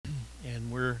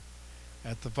and we're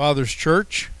at the Father's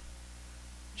Church,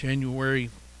 January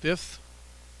 5th,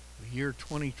 the year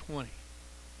 2020.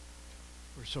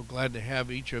 We're so glad to have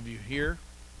each of you here.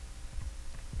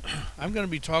 I'm going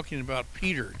to be talking about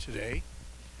Peter today,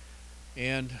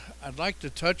 and I'd like to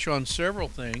touch on several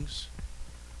things.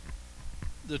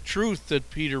 The truth that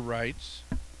Peter writes,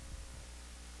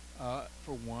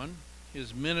 for one,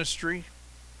 his ministry,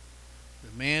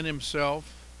 the man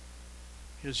himself,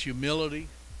 his humility,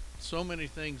 so many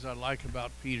things I like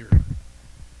about Peter.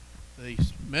 The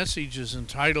message is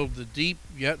entitled The Deep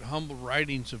Yet Humble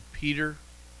Writings of Peter.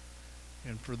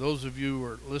 And for those of you who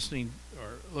are listening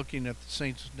or looking at the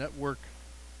Saints Network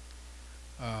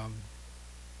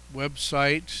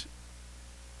website,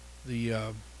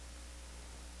 the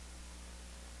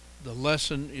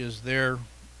lesson is there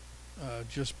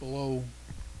just below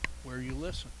where you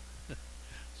listen.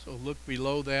 So look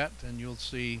below that and you'll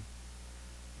see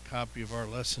a copy of our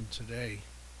lesson today.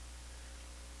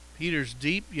 Peter's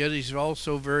deep, yet he's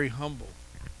also very humble.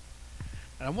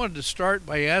 And I wanted to start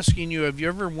by asking you, have you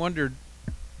ever wondered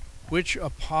which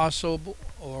apostle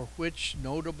or which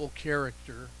notable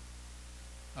character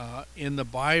in the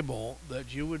Bible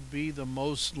that you would be the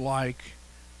most like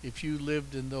if you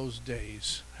lived in those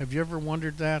days? Have you ever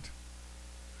wondered that?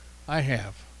 I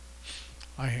have.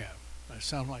 I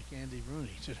sound like Andy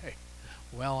Rooney today.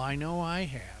 Well, I know I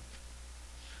have.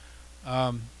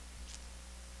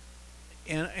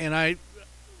 And I,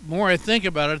 more I think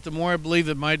about it, the more I believe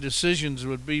that my decisions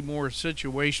would be more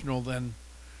situational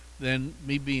than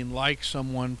me being like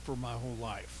someone for my whole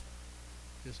life.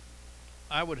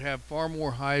 I would have far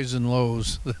more highs and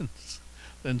lows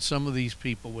than some of these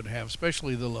people would have,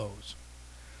 especially the lows,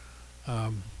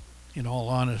 in all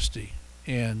honesty.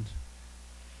 And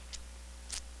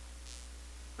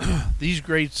these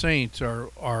great saints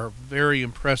are very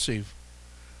impressive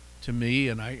to me,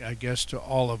 and I guess to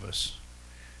all of us.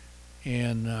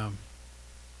 And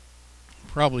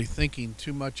probably thinking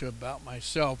too much about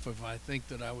myself if I think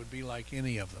that I would be like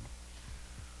any of them.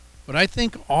 But I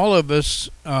think all of us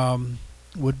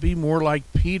would be more like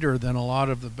Peter than a lot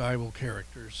of the Bible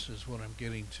characters, is what I'm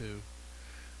getting to.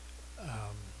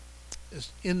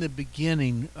 Is in the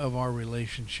beginning of our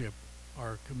relationship,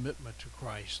 our commitment to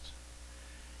Christ.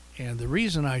 And the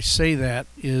reason I say that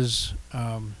is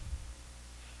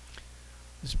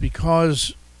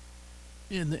because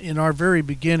in our very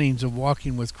beginnings of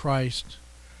walking with Christ,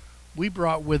 we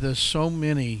brought with us so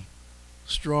many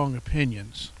strong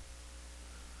opinions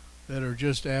that are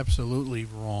just absolutely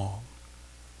wrong.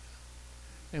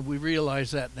 And we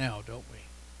realize that now, don't we?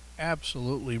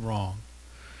 Absolutely wrong.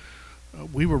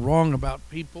 We were wrong about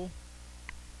people.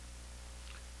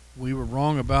 We were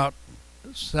wrong about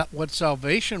what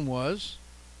salvation was.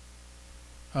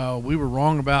 We were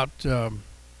wrong about the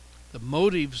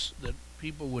motives that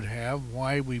people would have,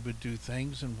 why we would do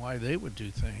things and why they would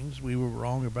do things. We were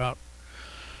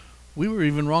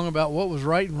even wrong about what was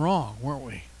right and wrong, weren't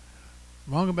we?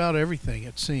 Wrong about everything,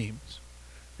 it seems,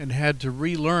 and had to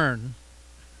relearn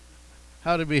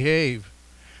how to behave,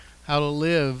 how to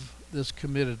live this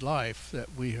committed life that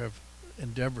we have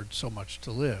endeavored so much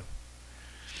to live.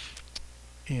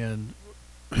 And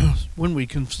when we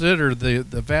consider the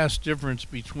vast difference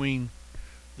between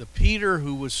the Peter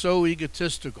who was so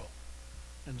egotistical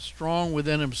and strong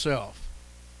within himself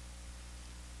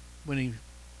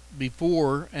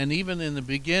before and even in the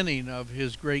beginning of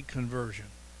his great conversion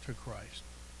to Christ,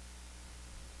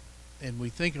 and we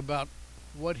think about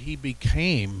what he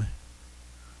became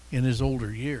in his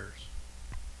older years,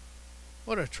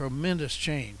 what a tremendous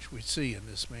change we see in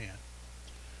this man.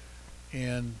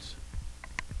 And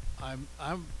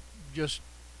I'm just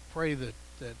pray that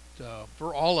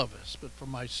for all of us, but for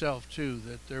myself too,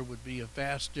 that there would be a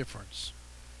vast difference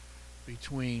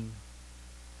between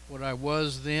what I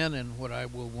was then and what I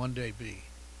will one day be.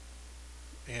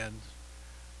 And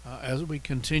as we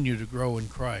continue to grow in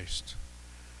Christ.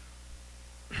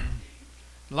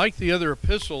 Like the other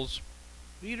epistles,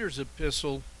 Peter's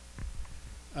epistle,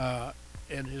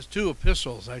 and his two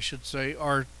epistles, I should say,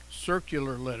 are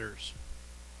circular letters,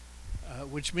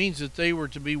 which means that they were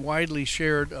to be widely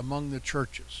shared among the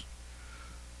churches.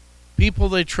 People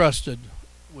they trusted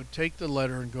would take the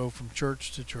letter and go from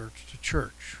church to church to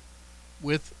church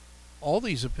with all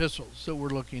these epistles that we're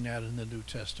looking at in the New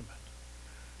Testament.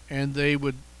 And they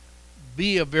would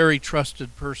be a very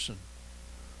trusted person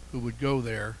who would go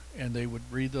there, and they would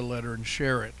read the letter and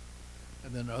share it.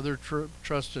 And then other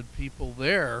trusted people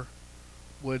there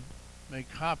would make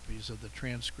copies of the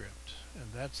transcript. And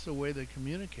that's the way they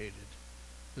communicated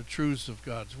the truths of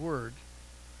God's Word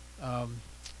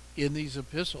in these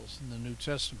epistles in the New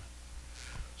Testament.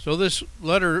 So this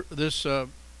letter,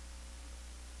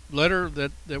 letter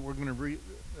that we're going to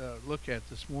look at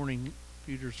this morning,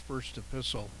 Peter's first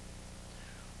epistle,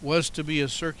 was to be a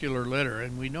circular letter,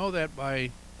 and we know that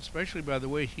especially by the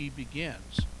way he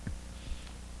begins.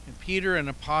 And Peter, an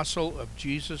apostle of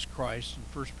Jesus Christ, in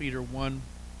 1 Peter 1,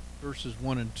 verses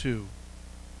 1 and 2,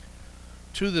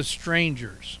 to the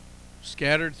strangers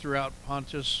scattered throughout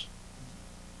Pontus,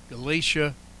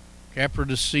 Galatia,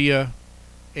 Cappadocia,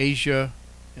 Asia,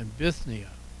 and Bithynia,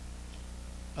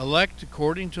 elect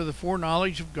according to the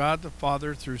foreknowledge of God the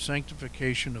Father through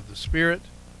sanctification of the Spirit,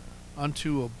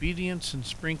 unto obedience and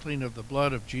sprinkling of the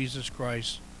blood of Jesus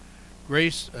Christ,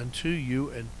 grace unto you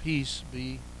and peace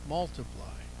be multiplied.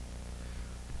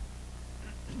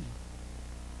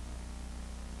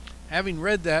 Having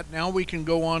read that, now we can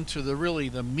go on to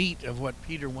the meat of what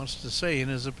Peter wants to say in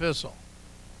his epistle.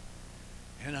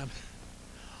 And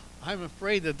I'm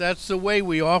afraid that that's the way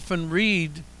we often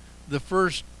read the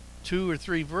first 2 or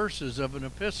 3 verses of an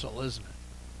epistle, isn't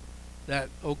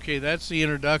it? That's the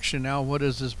introduction. Now what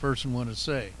does this person want to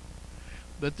say?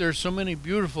 But there's so many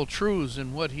beautiful truths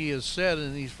in what he has said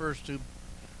in these first 2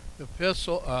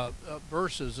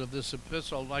 verses of this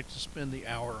epistle. I'd like to spend the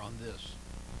hour on this.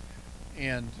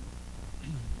 And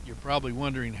you're probably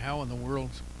wondering how in the world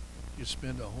you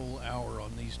spend a whole hour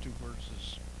on these 2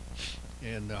 verses.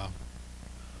 And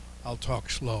I'll talk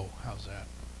slow. How's that?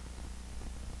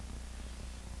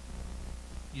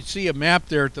 You see a map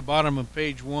there at the bottom of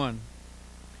page 1.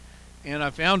 And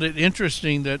I found it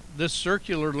interesting that this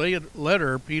circular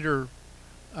letter Peter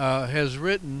has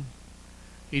written,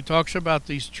 he talks about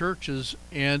these churches,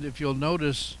 and if you'll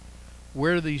notice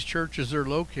where these churches are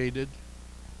located,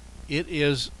 it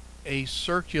is a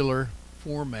circular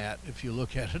format if you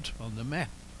look at it on the map.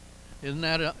 Isn't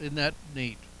that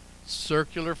neat?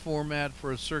 Circular format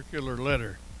for a circular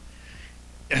letter.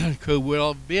 Could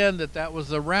well have been that was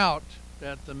the route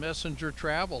that the messenger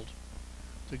traveled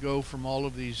to go from all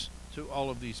of these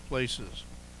places.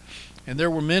 And there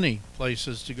were many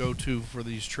places to go to for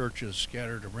these churches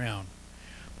scattered around.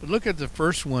 But look at the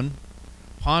first one,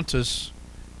 Pontus.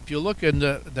 If you look in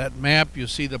that map, you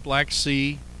see the Black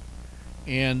Sea,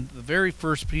 and the very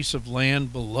first piece of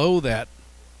land below that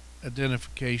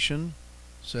identification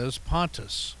says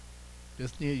Pontus.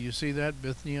 Bithynia, you see that?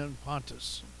 Bithynia and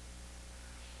Pontus.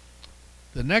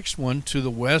 The next one to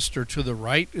the west or to the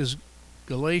right is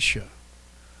Galatia.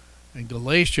 And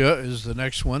Galatia is the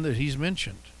next one that he's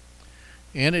mentioned.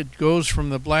 And it goes from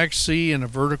the Black Sea in a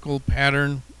vertical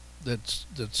pattern that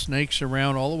snakes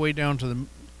around all the way down to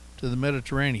the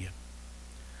Mediterranean.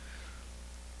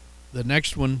 The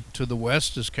next one to the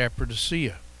west is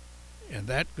Cappadocia, and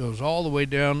that goes all the way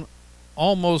down,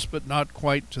 almost but not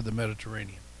quite, to the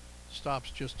Mediterranean.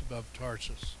 Stops just above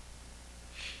Tarsus.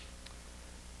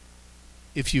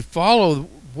 If you follow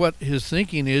what his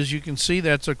thinking is, you can see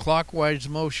that's a clockwise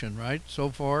motion, right, so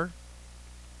far?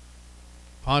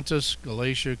 Pontus,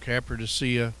 Galatia,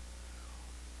 Cappadocia,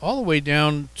 all the way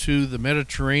down to the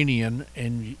Mediterranean,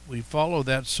 and we follow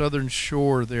that southern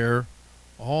shore there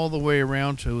all the way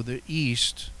around to the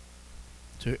east,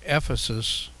 to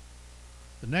Ephesus.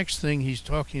 The next thing he's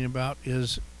talking about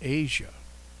is Asia,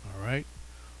 all right?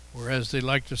 Or as they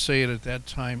like to say it at that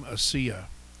time, Asia.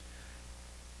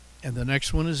 And the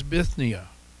next one is Bithynia.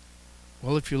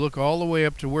 Well, if you look all the way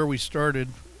up to where we started,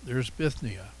 there's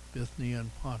Bithynia and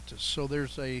Pontus. So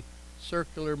there's a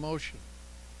circular motion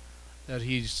that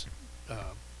he's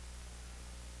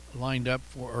lined up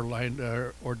for,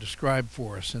 or described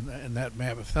for us in that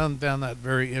map. I found that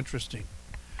very interesting.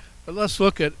 But let's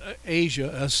look at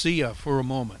Asia for a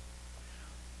moment.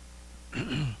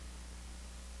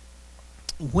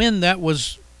 When that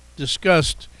was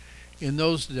discussed in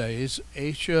those days,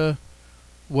 Asia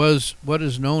was what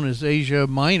is known as Asia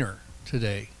Minor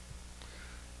today.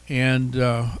 And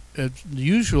it's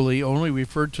usually only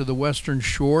referred to the western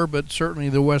shore, but certainly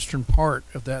the western part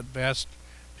of that vast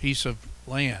piece of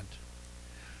land.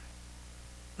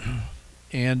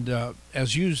 And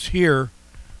as used here,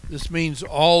 this means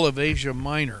all of Asia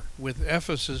Minor, with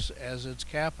Ephesus as its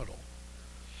capital.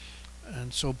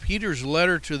 And so Peter's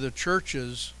letter to the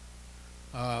churches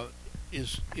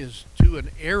is to an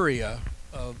area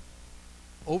of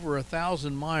over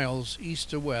 1,000 miles east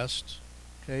to west,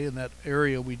 okay, in that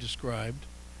area we described,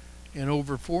 and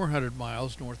over 400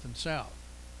 miles north and south.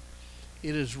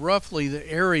 It is roughly the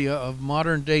area of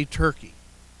modern-day Turkey.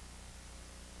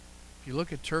 If you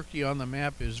look at Turkey on the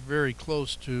map, it is very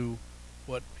close to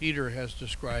what Peter has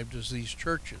described as these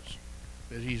churches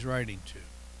that he's writing to.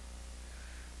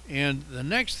 And the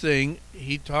next thing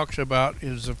he talks about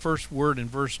is the first word in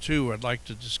verse 2 I'd like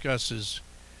to discuss is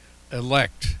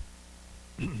elect.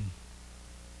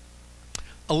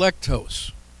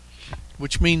 Electos,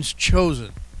 which means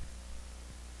chosen.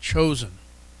 Chosen.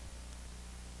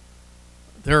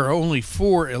 There are only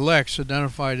 4 elects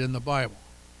identified in the Bible.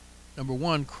 Number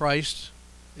 1, Christ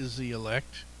is the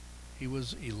elect. He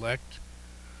was elect.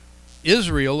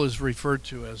 Israel is referred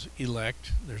to as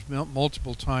elect. There's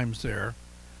multiple times there.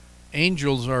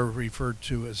 Angels are referred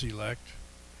to as elect.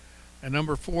 And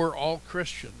number 4, all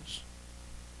Christians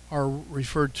are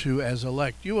referred to as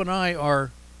elect. You and I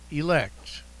are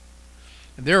elect.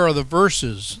 And there are the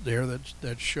verses there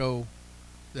that show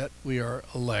that we are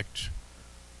elect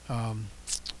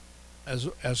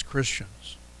as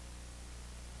Christians.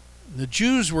 The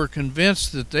Jews were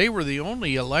convinced that they were the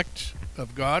only elect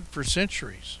of God for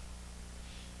centuries.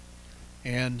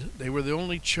 And they were the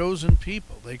only chosen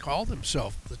people. They called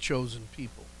themselves the chosen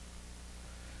people.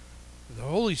 The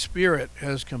Holy Spirit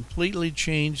has completely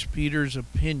changed Peter's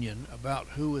opinion about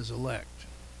who is elect.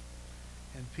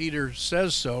 And Peter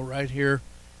says so right here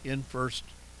in 1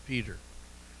 Peter,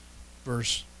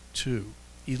 verse 2.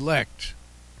 Elect.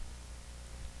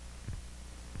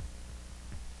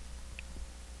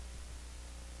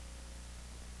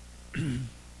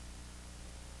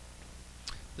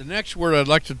 The next word I'd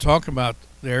like to talk about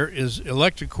there is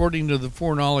elect according to the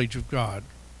foreknowledge of God.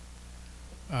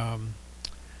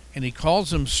 And he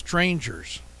calls them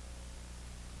strangers.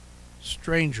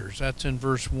 Strangers, that's in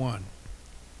verse 1.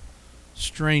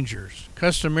 Strangers.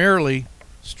 Customarily,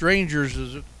 strangers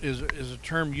is a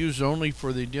term used only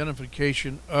for the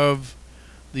identification of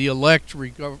the elect,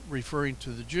 referring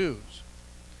to the Jews.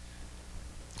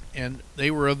 And they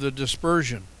were of the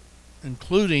dispersion,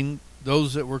 including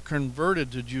those that were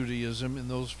converted to Judaism in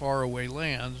those faraway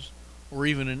lands, or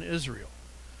even in Israel.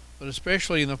 But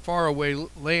especially in the faraway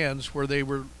lands where they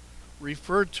were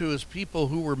referred to as people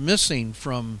who were missing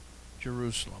from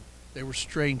Jerusalem. They were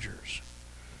strangers.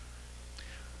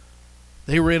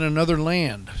 They were in another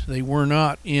land. They were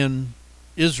not in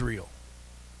Israel.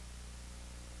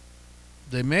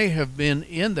 They may have been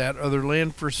in that other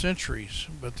land for centuries,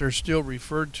 but they're still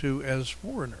referred to as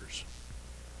foreigners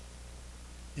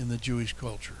in the Jewish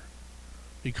culture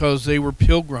because they were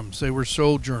pilgrims, they were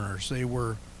sojourners, they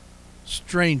were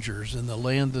strangers in the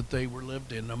land that they were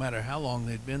lived in, no matter how long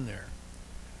they'd been there,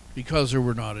 because they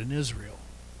were not in Israel.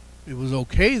 It was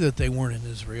okay that they weren't in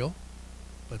Israel,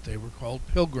 but they were called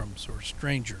pilgrims or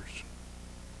strangers.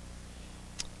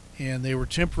 And they were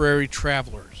temporary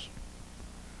travelers.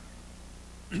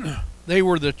 They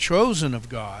were the chosen of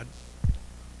God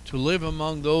to live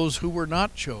among those who were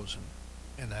not chosen,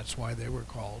 and that's why they were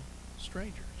called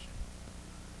strangers.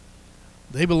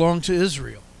 They belonged to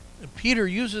Israel. And Peter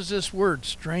uses this word,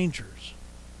 strangers,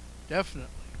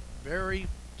 definitely, very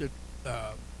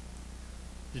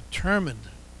determined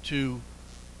to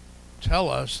tell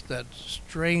us that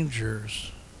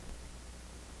strangers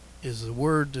is the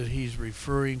word that he's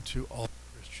referring to all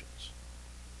Christians.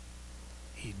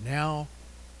 He now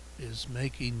is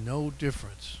making no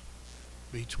difference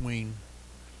between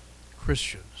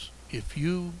Christians. If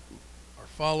you are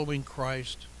following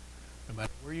Christ, no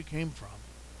matter where you came from,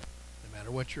 no matter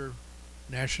what your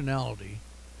nationality,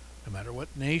 no matter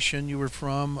what nation you were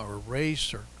from, or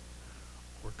race, or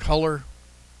color,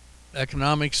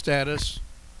 economic status,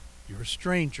 you're a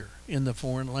stranger in the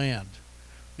foreign land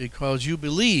because you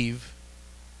believe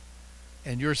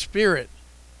and your spirit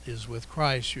is with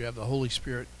Christ. You have the Holy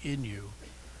Spirit in you,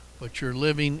 but you're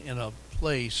living in a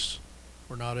place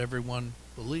where not everyone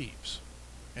believes.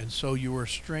 And so you are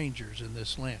strangers in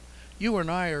this land. You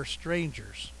and I are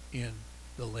strangers in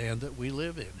the land that we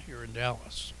live in here in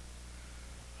Dallas.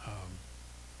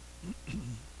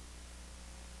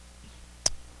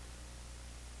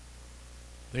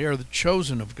 They are the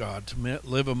chosen of God to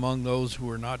live among those who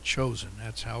are not chosen.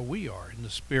 That's how we are in the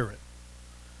Spirit.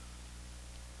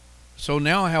 So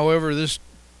now, however, this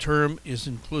term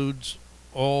includes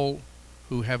all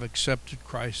who have accepted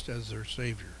Christ as their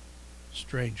Savior.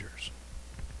 Strangers.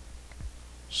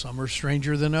 Some are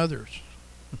stranger than others.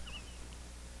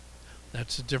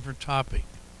 That's a different topic.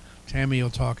 Tammy will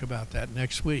talk about that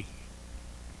next week.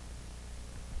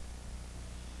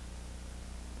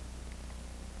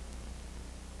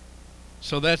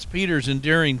 So that's Peter's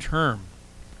endearing term,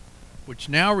 which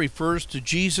now refers to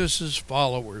Jesus'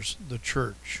 followers, the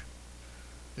church.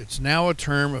 It's now a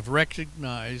term of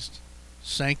recognized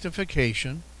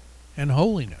sanctification and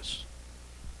holiness.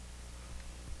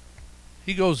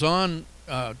 He goes on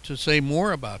to say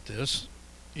more about this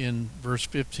in verse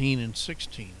 15 and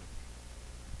 16,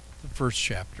 the first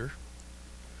chapter.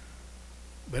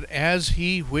 But as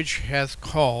he which hath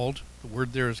called, the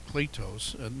word there is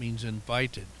kletos, it means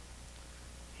invited.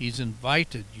 He's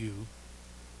invited you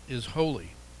is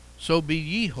holy. So be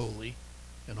ye holy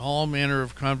in all manner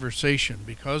of conversation,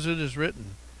 because it is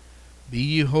written, Be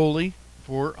ye holy,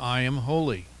 for I am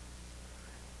holy.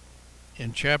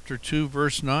 In chapter 2,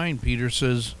 verse 9, Peter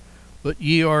says, But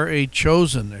ye are a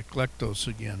chosen, eklektos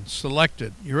again,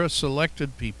 selected. You're a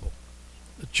selected people,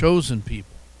 a chosen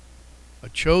people, a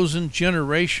chosen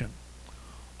generation,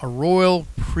 a royal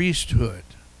priesthood,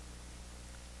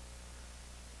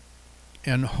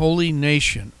 and holy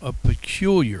nation, a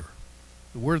peculiar.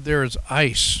 The word there is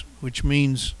ice, which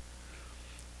means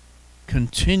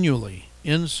continually,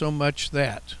 in so much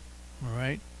that. All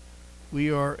right?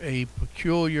 We are a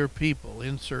peculiar people.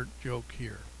 Insert joke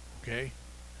here. Okay?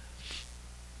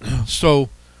 So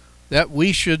that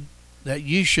ye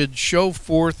should show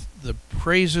forth the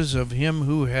praises of him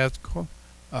who hath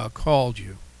called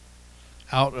you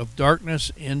out of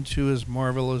darkness into his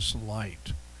marvelous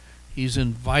light. He's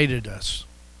invited us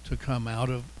to come out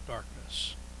of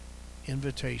darkness.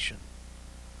 Invitation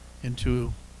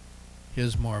into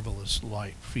his marvelous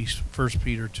light. 1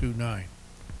 Peter 2:9.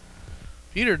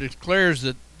 Peter declares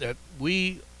that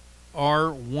we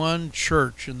are one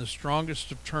church in the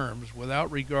strongest of terms, without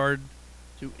regard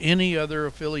to any other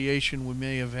affiliation we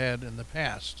may have had in the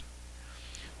past.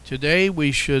 Today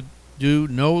we should do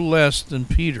no less than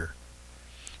Peter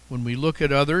when we look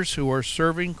at others who are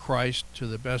serving Christ to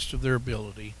the best of their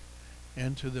ability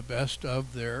and to the best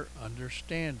of their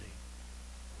understanding.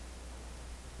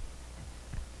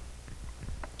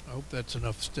 I hope that's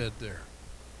enough said there.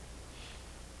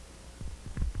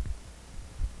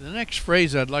 The next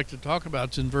phrase I'd like to talk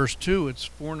about is in verse 2. It's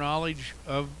foreknowledge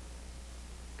of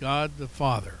God the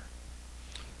Father.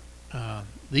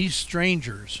 These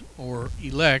strangers, or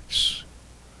elects,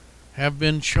 have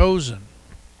been chosen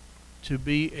to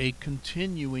be a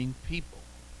continuing people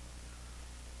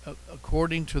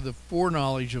according to the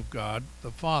foreknowledge of God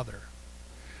the Father.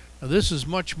 Now, this is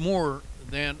much more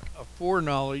than a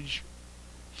foreknowledge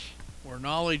or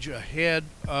knowledge ahead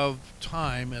of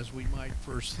time, as we might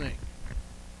first think.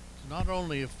 It's not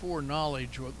only a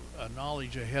foreknowledge or a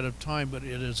knowledge ahead of time, but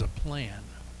it is a plan.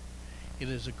 It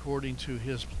is according to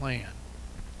his plan.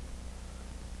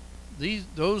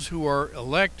 Those who are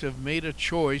elect have made a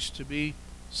choice to be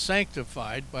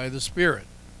sanctified by the Spirit.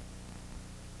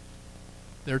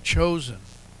 They're chosen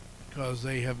because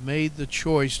they have made the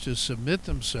choice to submit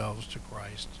themselves to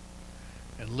Christ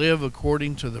and live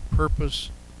according to the purpose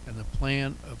and the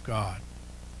plan of God.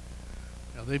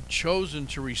 Now, they've chosen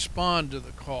to respond to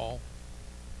the call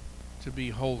to be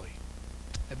holy.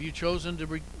 Have you chosen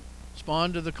to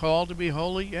respond to the call to be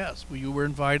holy? Yes. You were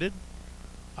invited.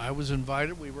 I was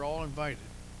invited. We were all invited.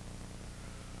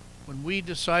 When we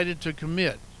decided to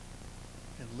commit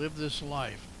and live this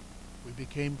life, we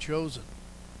became chosen.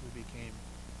 We became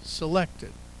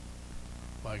selected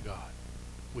by God.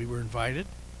 We were invited,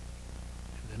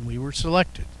 and then we were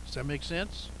selected. Does that make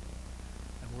sense?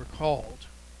 And we're called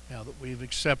now that we've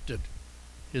accepted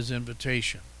his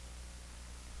invitation.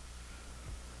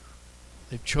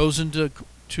 They've chosen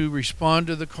to respond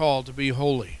to the call to be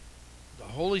holy.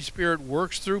 The Holy Spirit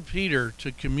works through Peter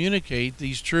to communicate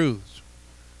these truths.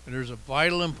 And there's a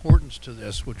vital importance to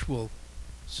this, which we'll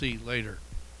see later.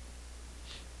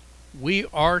 We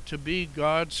are to be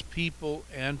God's people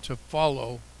and to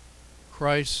follow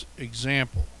Christ's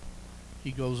example.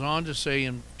 He goes on to say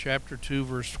in chapter 2,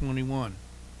 verse 21,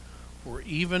 For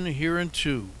even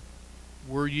hereunto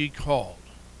were ye called.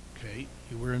 Okay,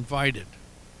 you were invited.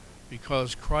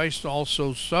 Because Christ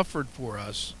also suffered for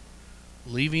us,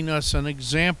 leaving us an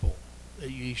example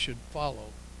that ye should follow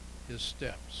his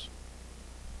steps.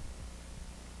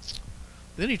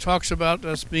 Then he talks about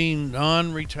us being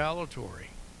non-retaliatory,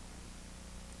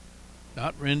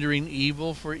 not rendering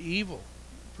evil for evil,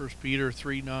 1 Peter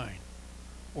 3:9,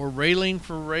 or railing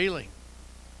for railing,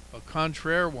 but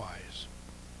contrariwise,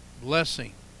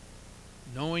 blessing,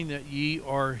 knowing that ye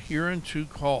are hereunto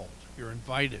called, you're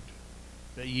invited,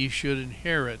 that ye should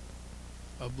inherit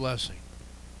a blessing,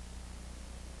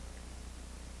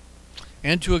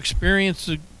 and to experience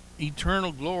the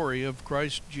eternal glory of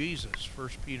Christ Jesus,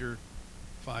 1 Peter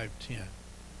 5:10.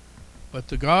 But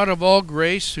the God of all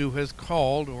grace, who hath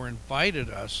called or invited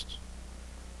us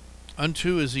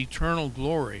unto his eternal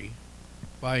glory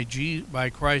by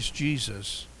Christ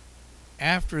Jesus,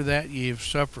 after that ye have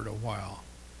suffered a while,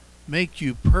 make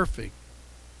you perfect,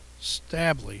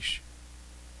 establish,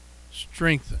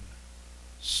 strengthen,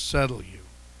 settle you.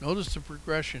 Notice the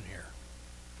progression here.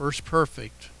 First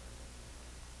perfect,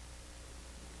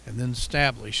 and then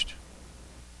established,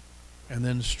 and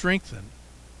then strengthened,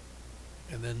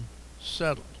 and then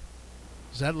settled.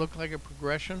 Does that look like a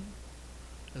progression?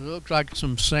 Does it look like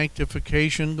some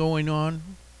sanctification going on?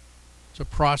 It's a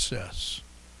process.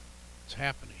 It's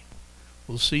happening.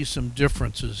 We'll see some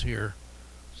differences here,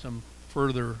 some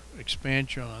further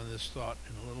expansion on this thought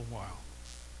in a little while.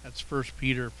 That's 1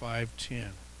 Peter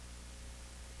 5:10.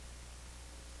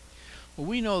 Well,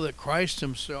 we know that Christ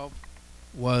himself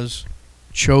was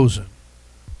chosen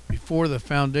before the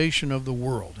foundation of the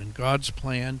world in God's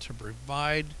plan to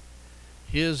provide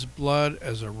his blood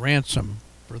as a ransom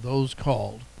for those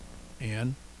called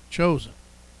and chosen,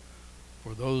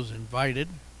 for those invited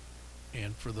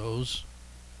and for those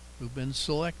who've been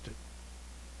selected.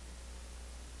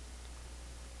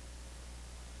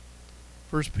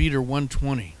 1 Peter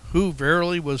 1:20, who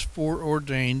verily was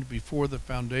foreordained before the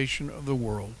foundation of the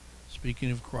world,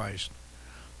 speaking of Christ,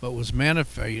 but was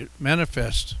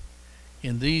manifest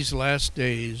in these last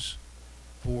days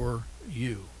for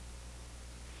you.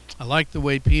 I like the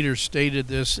way Peter stated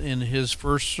this in his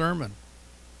first sermon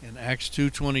in Acts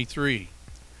 2:23.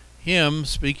 Him,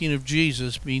 speaking of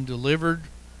Jesus, being delivered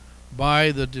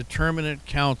by the determinate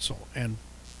counsel and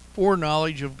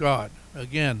foreknowledge of God.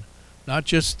 Again, not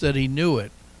just that he knew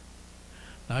it,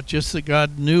 not just that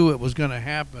God knew it was going to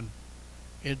happen,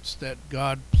 it's that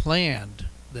God planned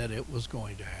that it was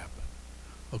going to happen.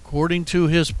 According to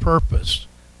his purpose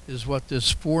is what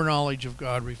this foreknowledge of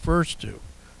God refers to,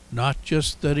 not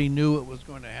just that he knew it was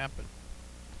going to happen.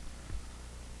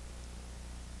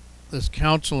 This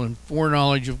counsel and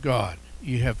foreknowledge of God,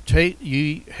 ye have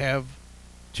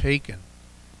taken,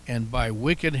 and by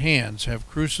wicked hands have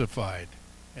crucified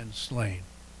and slain.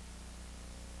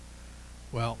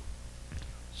 Well,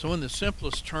 so in the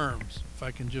simplest terms, if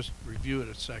I can just review it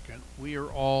a second, we are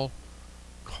all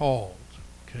called,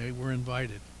 okay? We're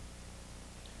invited.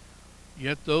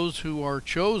 Yet those who are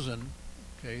chosen,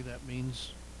 okay, that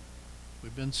means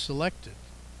we've been selected,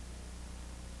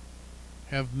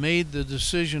 have made the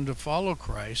decision to follow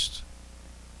Christ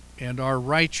and are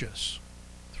righteous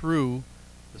through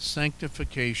the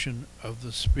sanctification of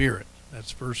the Spirit.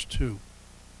 That's verse 2.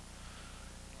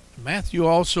 Matthew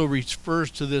also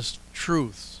refers to this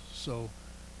truth, so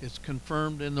it's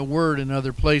confirmed in the Word in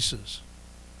other places.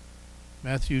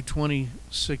 Matthew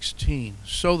 20:16.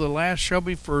 So the last shall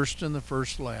be first and the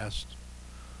first last.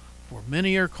 For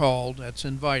many are called, that's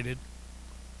invited,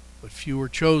 but few are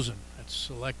chosen, that's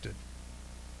selected.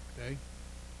 Okay?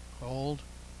 Called,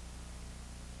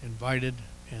 invited,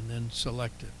 and then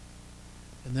selected.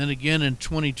 And then again in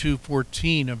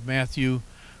 22:14 of Matthew,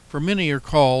 for many are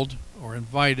called or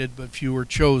invited, but few are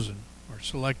chosen or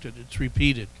selected. It's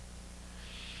repeated.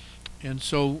 And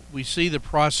so we see the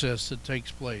process that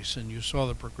takes place, and you saw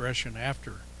the progression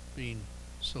after being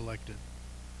selected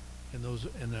in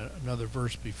another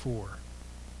verse before.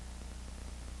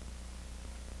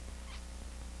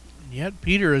 And yet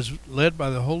Peter is led by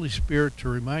the Holy Spirit to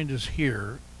remind us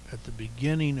here at the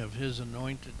beginning of his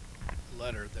anointed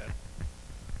letter that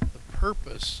the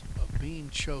purpose of being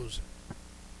chosen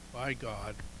by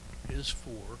God is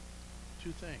for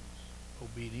two things: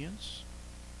 obedience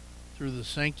through the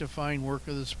sanctifying work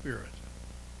of the Spirit.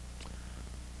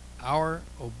 Our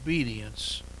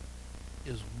obedience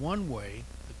is one way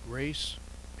the grace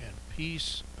and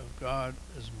peace of God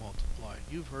is multiplied.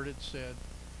 You've heard it said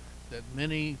that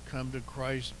many come to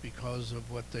Christ because of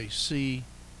what they see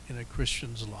in a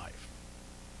Christian's life.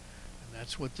 And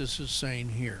that's what this is saying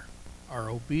here. Our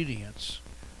obedience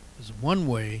is one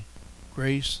way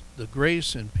the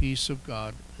grace and peace of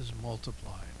God is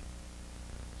multiplied.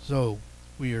 So,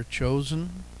 we are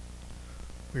chosen,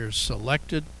 we are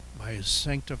selected by his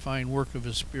sanctifying work of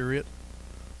his Spirit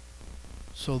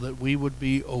so that we would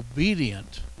be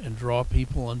obedient and draw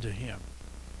people unto him.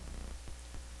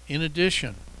 In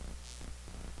addition,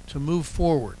 to move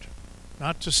forward,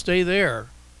 not to stay there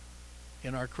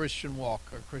in our Christian walk,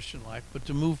 our Christian life, but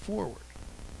to move forward.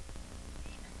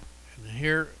 And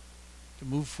here, to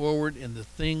move forward in the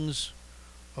things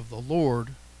of the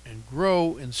Lord and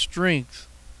grow in strength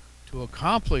to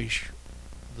accomplish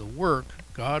the work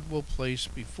God will place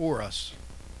before us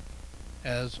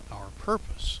as our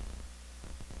purpose.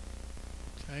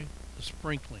 Okay? The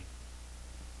sprinkling.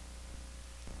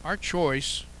 Our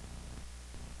choice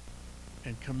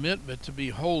and commitment to be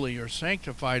holy or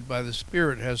sanctified by the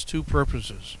Spirit has two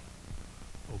purposes: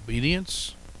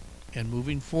 obedience and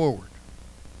moving forward.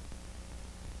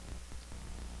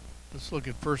 Let's look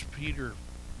at 1 Peter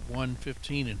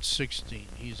 1:15 and 16.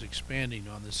 He's expanding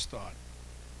on this thought.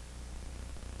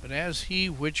 But as he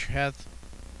which hath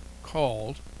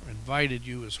called, invited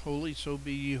you is holy, so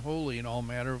be ye holy in all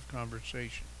matter of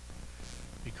conversation.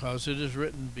 Because it is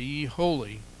written, be ye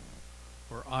holy,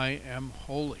 for I am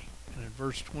holy. And in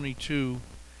verse 22,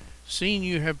 seeing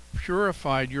you have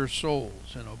purified your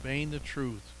souls in obeying the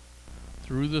truth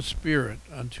through the Spirit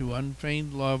unto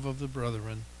unfeigned love of the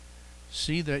brethren,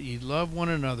 see that ye love one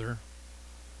another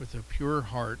with a pure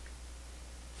heart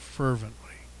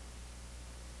fervently.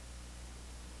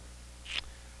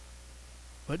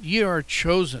 But ye are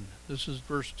chosen. This is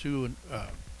verse 2 and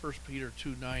 1 Peter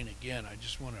 2:9 again. I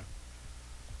just want to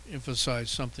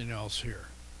emphasize something else here.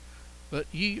 But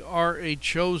ye are a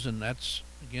chosen, that's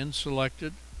again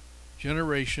selected,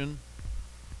 generation,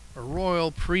 a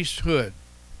royal priesthood.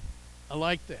 I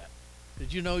like that.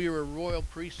 Did you know you're a royal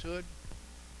priesthood?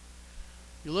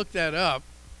 You look that up.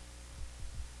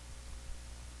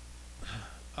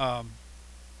 It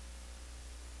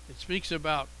speaks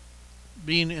about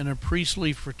being in a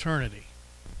priestly fraternity.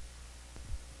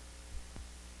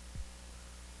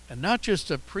 And not just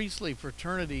a priestly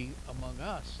fraternity among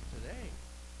us today,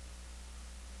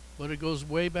 but it goes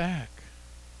way back.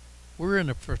 We're in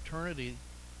a fraternity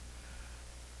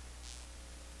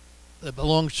that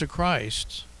belongs to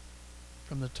Christ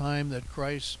from the time that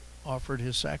Christ offered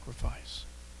his sacrifice.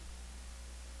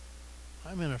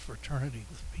 I'm in a fraternity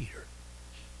with Peter.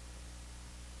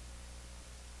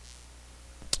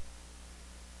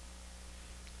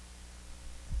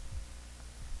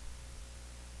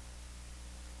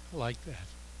 I like that.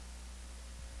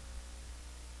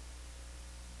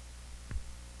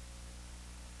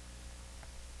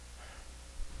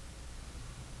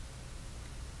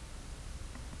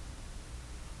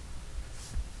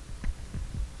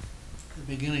 At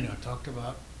the beginning, I talked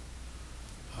about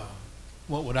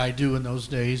what would I do in those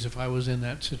days if I was in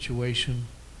that situation.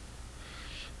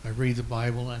 I read the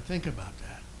Bible and I think about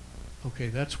that. Okay,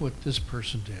 that's what this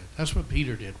person did. That's what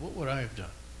Peter did. What would I have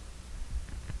done?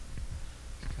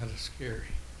 It's kind of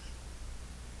scary.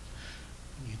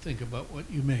 When you think about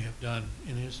what you may have done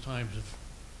in his times of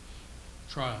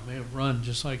trial, may have run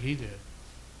just like he did,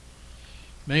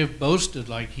 may have boasted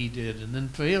like he did, and then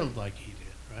failed like he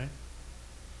did, right?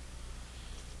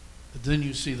 But then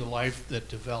you see the life that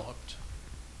developed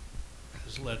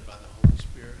as led by the Holy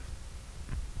Spirit.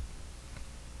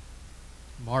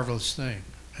 Marvelous thing.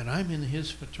 And I'm in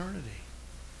his fraternity.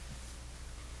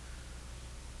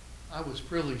 I was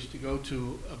privileged to go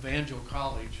to Evangel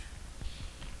College,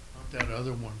 not that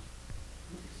other one.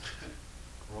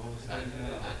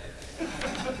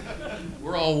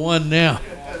 We're all one now.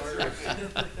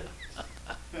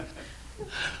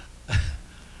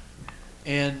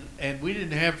 And we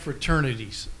didn't have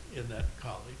fraternities in that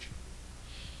college,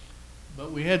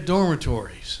 but we had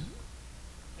dormitories,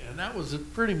 and that was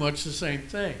pretty much the same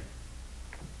thing.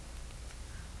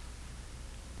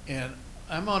 And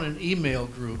I'm on an email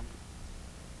group,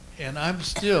 and I'm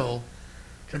still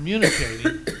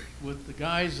communicating with the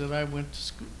guys that I went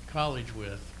to college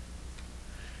with,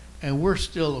 and we're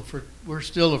still a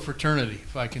fraternity,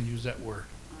 if I can use that word.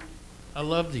 I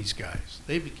love these guys.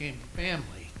 They became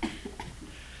family,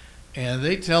 and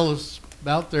they tell us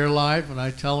about their life, and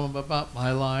I tell them about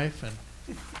my life,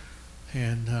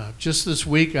 and just this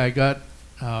week I got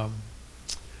an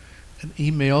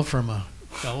email from a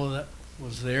fellow that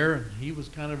was there, and he was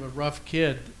kind of a rough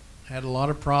kid, had a lot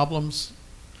of problems,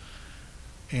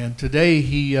 and today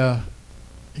he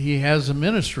has a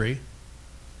ministry,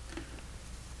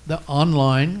 the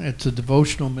online. It's a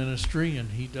devotional ministry,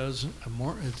 and he does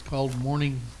it's called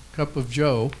Morning Cup of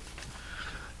Joe,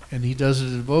 and he does a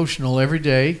devotional every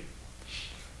day,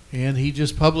 and he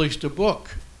just published a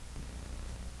book,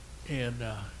 and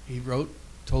he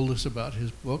told us about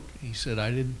his book. He said,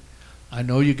 I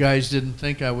know you guys didn't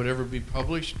think I would ever be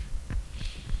published.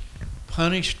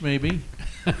 Punished, maybe,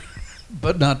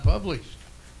 but not published.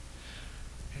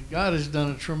 And God has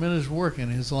done a tremendous work in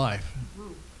his life.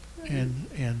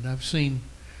 And I've seen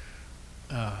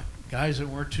guys that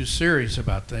weren't too serious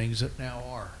about things that now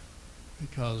are,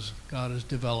 because God has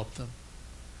developed them.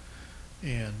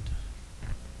 And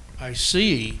I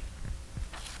see,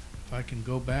 if I can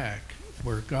go back,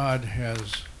 where God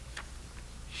has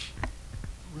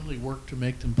really worked to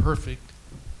make them perfect,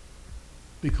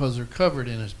 because they're covered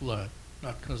in his blood,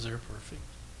 not because they're perfect.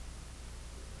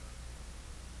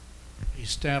 He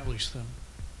established them.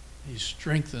 He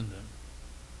strengthened them.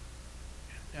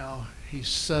 And now he's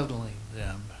settling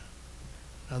them.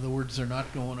 In other words, they're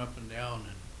not going up and down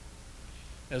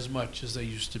as much as they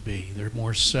used to be. They're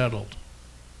more settled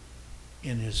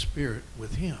in his spirit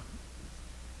with him.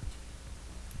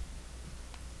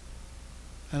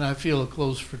 And I feel a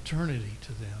close fraternity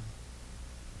to them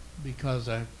because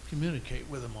I communicate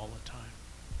with them all the time.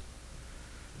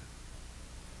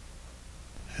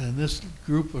 And this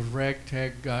group of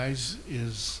ragtag guys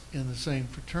is in the same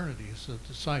fraternity as the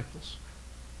disciples.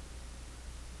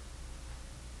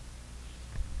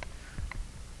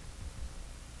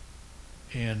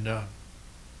 And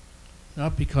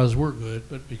Not because we're good,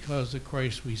 but because the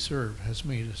Christ we serve has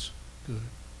made us good,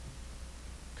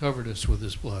 covered us with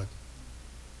his blood.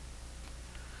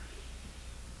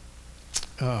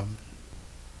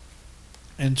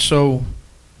 And so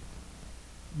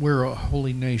we're a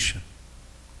holy nation,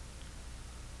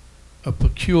 a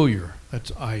peculiar,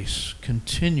 that's ice,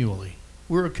 continually.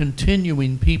 We're a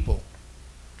continuing people.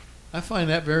 I find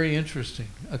that very interesting,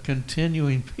 a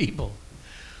continuing people.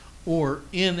 Or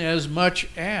in as much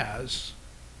as,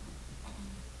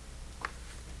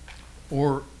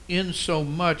 or in so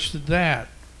much that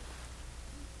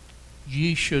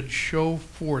ye should show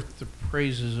forth the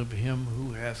praises of him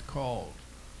who hath called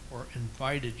or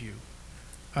invited you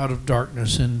out of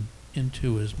darkness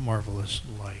into his marvelous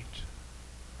light.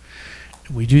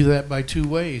 And we do that by two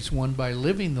ways. One, by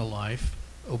living the life,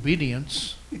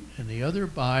 obedience, and the other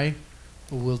by,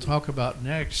 what we'll talk about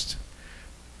next,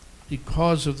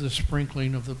 because of the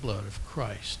sprinkling of the blood of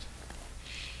Christ.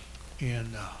 And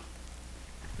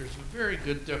there's a very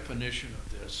good definition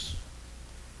of this.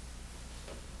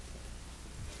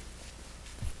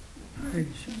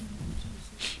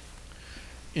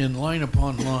 In Line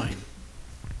Upon Line,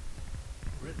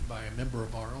 written by a member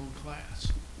of our own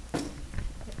class.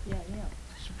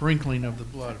 Sprinkling of the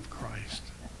blood of Christ.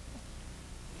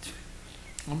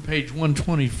 On page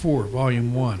 124,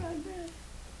 volume 1.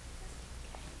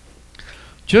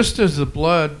 Just as the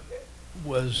blood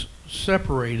was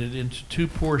separated into two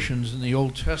portions in the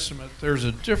Old Testament, there's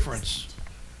a difference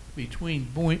between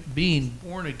being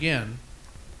born again,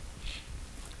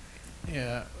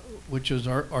 which is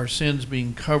our sins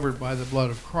being covered by the blood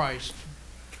of Christ,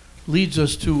 leads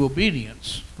us to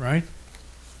obedience, right?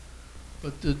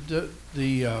 But the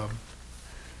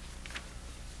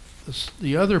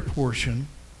other portion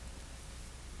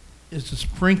is the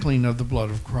sprinkling of the blood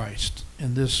of Christ.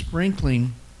 And this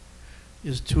sprinkling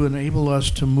is to enable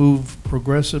us to move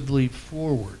progressively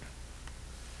forward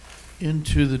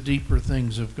into the deeper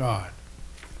things of God.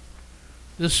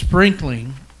 This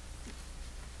sprinkling,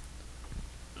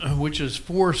 which is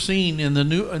foreseen in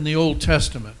the Old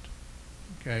Testament,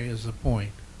 okay, is the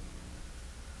point,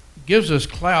 gives us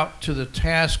clout to the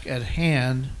task at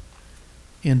hand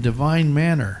in divine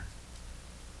manner,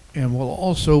 and will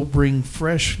also bring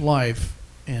fresh life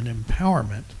and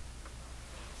empowerment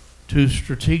to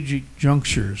strategic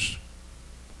junctures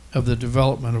of the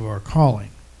development of our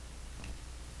calling.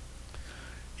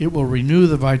 It will renew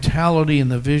the vitality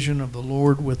and the vision of the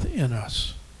Lord within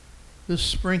us. This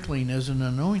sprinkling is an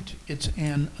anointing. It's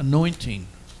an anointing,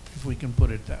 if we can put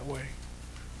it that way,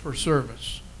 for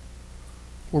service,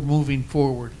 for moving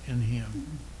forward in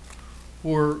him,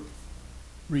 for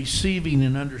receiving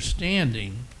and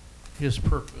understanding his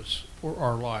purpose for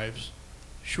our lives,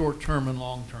 short-term and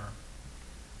long-term,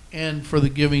 and for the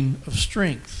giving of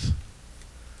strength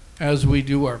as we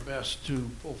do our best to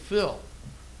fulfill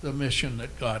the mission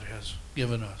that God has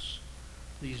given us.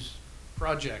 These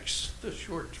projects, the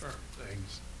short-term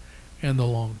things and the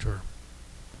long-term.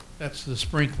 That's the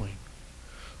sprinkling.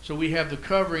 So we have the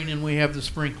covering and we have the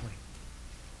sprinkling.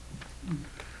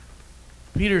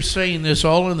 Peter's saying this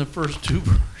all in the first two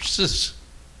verses.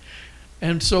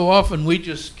 And so often we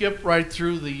just skip right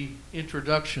through the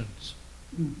introductions,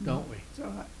 don't we?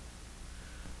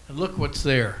 And look what's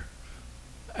there.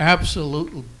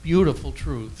 Absolute beautiful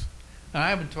truth. And I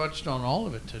haven't touched on all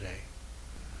of it today.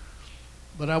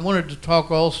 But I wanted to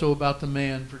talk also about the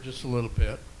man for just a little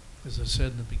bit, as I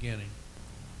said in the beginning.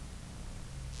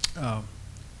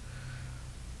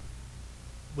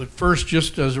 But first,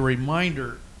 just as a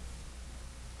reminder,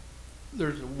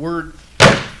 there's a word,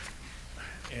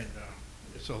 and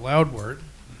it's a loud word.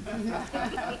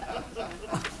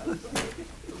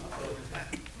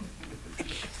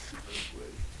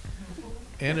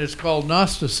 And it's called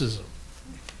Gnosticism.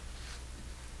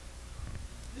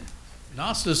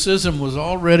 Gnosticism was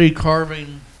already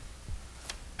carving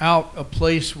out a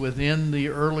place within the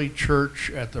early church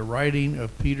at the writing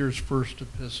of Peter's first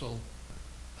epistle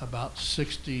about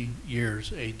 60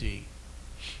 years A.D.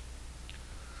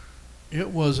 It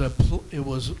was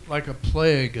like a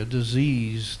plague, a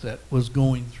disease that was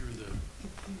going through the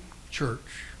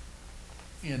church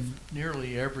in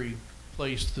nearly every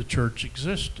place the church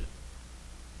existed.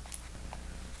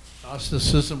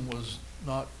 Gnosticism was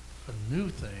not a new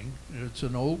thing, it's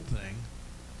an old thing,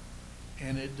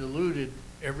 and it diluted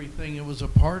everything it was a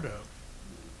part of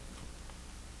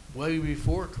way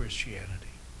before Christianity.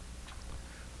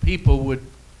 People would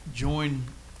join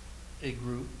a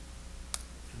group,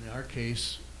 in our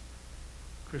case,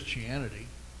 Christianity.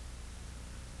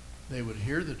 They would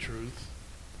hear the truth,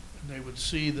 and they would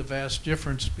see the vast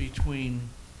difference between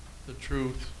the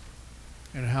truth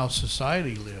and how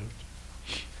society lived.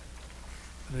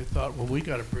 And they thought, well, we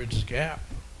got to bridge the gap.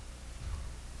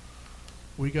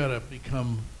 We got to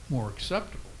become more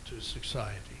acceptable to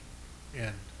society.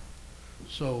 And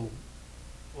so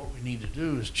what we need to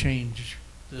do is change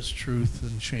this truth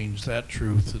and change that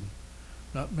truth and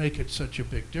not make it such a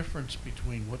big difference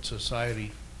between what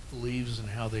society believes and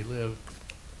how they live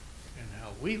and how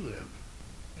we live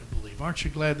and believe. Aren't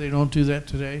you glad they don't do that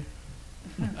today?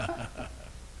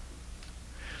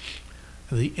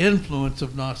 The influence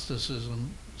of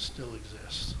Gnosticism still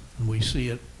exists, and we see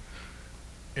it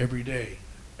every day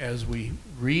as we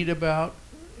read about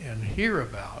and hear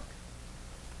about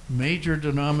major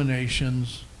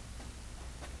denominations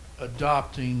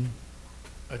adopting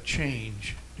a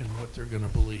change in what they're going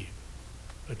to believe,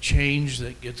 a change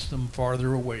that gets them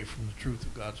farther away from the truth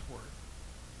of God's Word.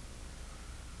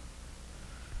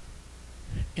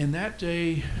 In that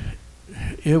day,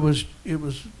 it was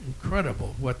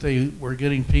incredible what they were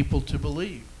getting people to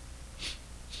believe.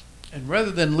 And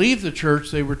rather than leave the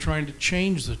church, they were trying to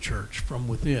change the church from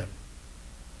within.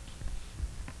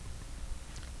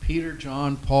 Peter,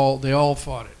 John, Paul, they all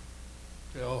fought it.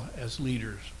 They all, as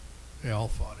leaders, they all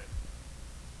fought it.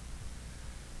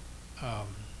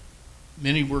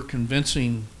 Many were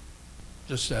convincing,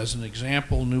 just as an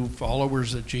example, new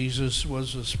followers that Jesus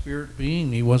was a spirit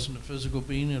being. He wasn't a physical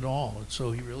being at all, and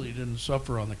so he really didn't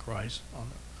suffer on the cross,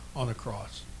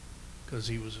 because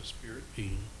he was a spirit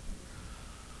being.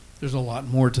 There's a lot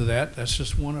more to that. That's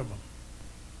just one of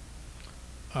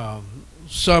them.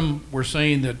 Some were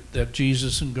saying that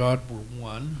Jesus and God were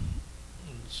one,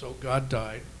 and so God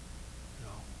died,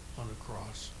 on the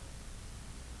cross.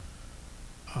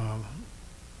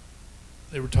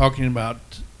 They were talking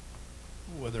about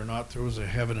whether or not there was a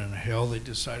heaven and a hell. They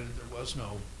decided there was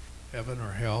no heaven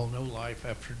or hell, no life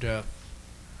after death.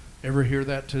 Ever hear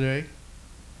that today?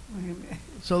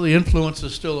 So the influence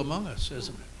is still among us,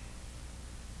 isn't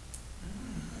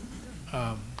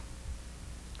it?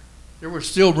 There were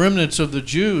still remnants of the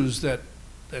Jews that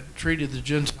treated the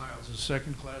Gentiles as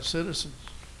second-class citizens.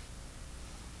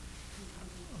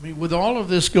 I mean, with all of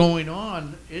this going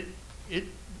on, it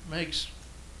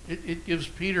gives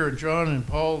Peter and John and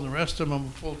Paul and the rest of them a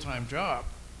full-time job,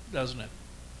 doesn't it?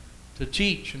 To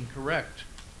teach and correct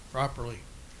properly.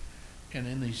 And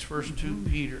in these first two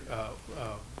Peter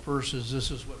verses, this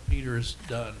is what Peter has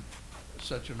done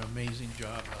such an amazing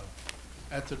job of,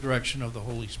 at the direction of the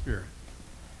Holy Spirit.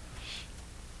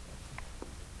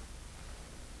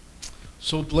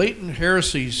 So blatant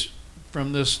heresies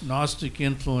from this Gnostic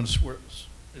influence were,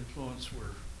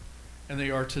 and they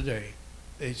are today.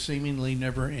 They seemingly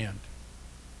never end.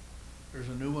 There's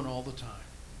a new one all the time.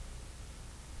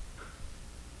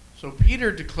 So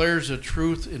Peter declares a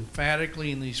truth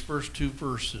emphatically in these first two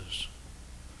verses.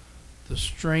 The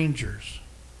strangers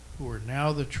who are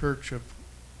now the church of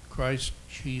Christ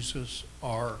Jesus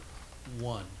are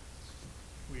one.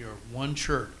 We are one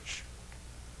church.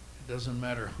 It doesn't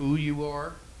matter who you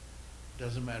are. It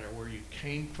doesn't matter where you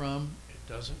came from. It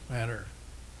doesn't matter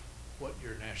what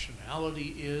your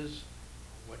nationality is,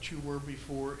 what you were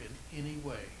before in any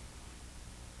way.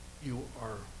 You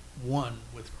are one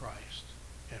with Christ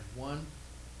and one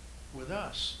with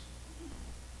us.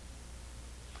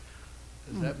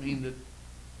 Does that mean that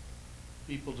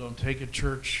people don't take a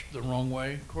church the wrong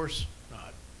way? Of course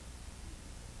not.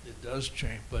 It does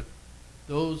change, but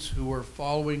those who are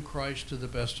following Christ to the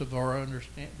best of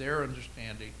their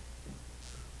understanding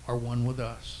are one with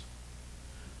us.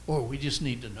 Boy, we just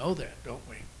need to know that, don't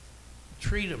we?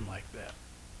 Treat them like that.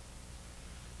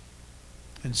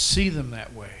 And see them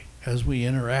that way as we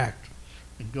interact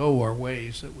and go our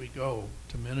ways that we go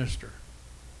to minister.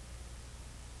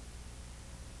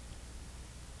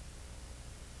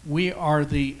 We are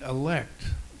the elect,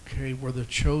 okay? We're the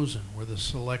chosen, we're the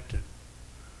selected.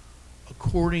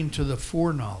 According to the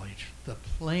foreknowledge, the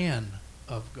plan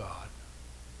of God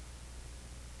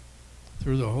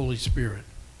through the Holy Spirit,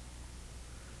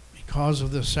 because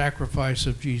of the sacrifice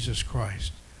of Jesus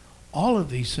Christ. All of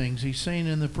these things he's saying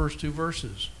in the first two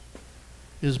verses.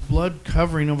 His blood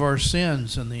covering of our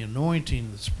sins and the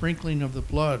anointing, the sprinkling of the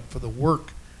blood for the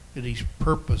work that he's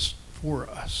purposed for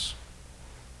us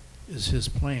is his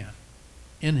plan,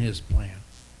 in his plan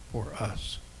for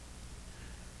us.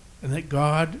 And that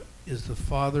God is the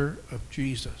Father of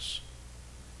Jesus.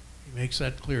 He makes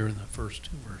that clear in the first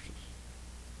two verses.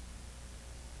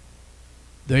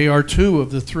 They are two of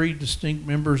the three distinct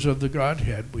members of the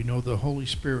Godhead. We know the Holy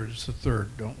Spirit is the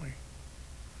third, don't we?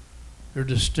 They're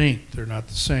distinct. They're not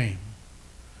the same.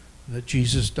 That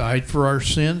Jesus died for our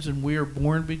sins, and we are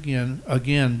born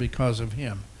again because of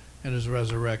him and his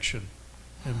resurrection,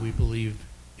 and we believe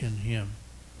in him.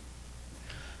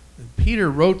 And Peter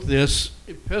wrote this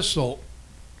epistle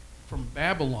from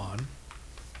Babylon,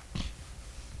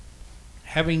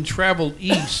 having traveled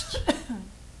east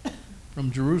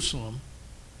from Jerusalem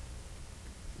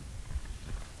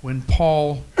when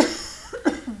Paul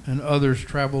and others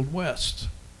traveled west.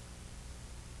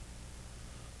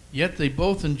 Yet they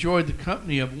both enjoyed the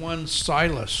company of one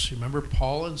Silas. You remember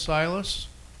Paul and Silas?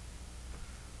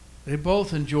 They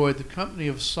both enjoyed the company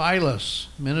of Silas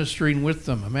ministering with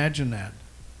them. Imagine that.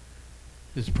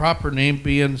 His proper name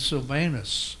being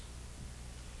Silvanus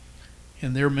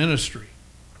in their ministry.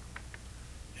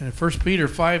 And in 1 Peter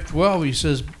 5:12 he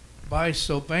says, by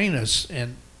Silvanus,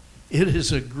 and it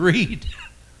is agreed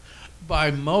by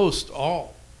most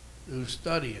all who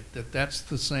study it that that's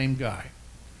the same guy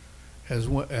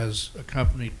as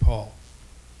accompanied Paul.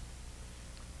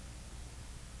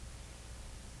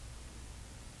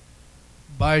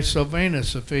 By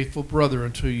Silvanus, a faithful brother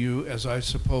unto you, as I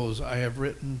suppose, I have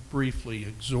written briefly,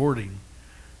 exhorting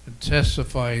and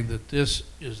testifying that this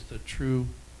is the true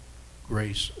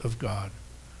grace of God,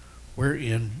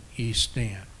 wherein ye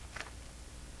stand.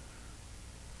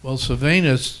 Well,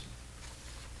 Silvanus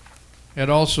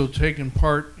had also taken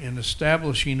part in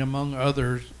establishing, among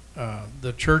others,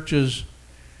 the churches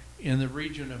in the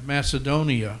region of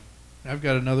Macedonia. I've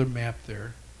got another map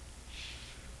there.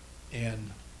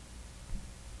 And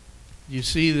you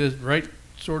see this right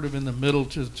sort of in the middle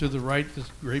to the right, this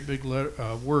great big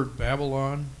word,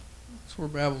 Babylon. That's where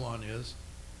Babylon is.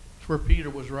 That's where Peter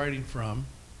was writing from.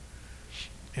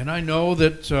 And I know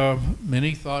that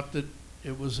many thought that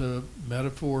it was a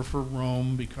metaphor for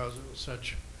Rome because it was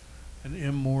such an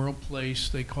immoral place.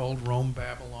 They called Rome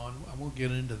Babylon. I won't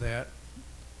get into that.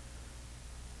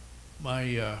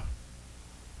 My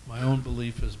own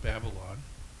belief is Babylon.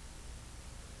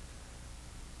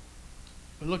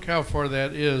 But look how far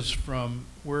that is from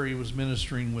where he was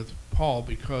ministering with Paul,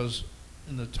 because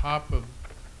in the top of,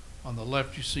 on the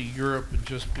left you see Europe, and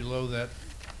just below that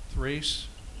Thrace.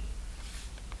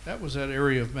 That was that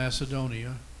area of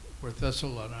Macedonia where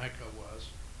Thessalonica was.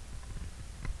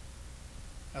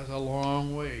 That's a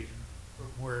long way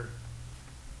from where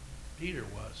Peter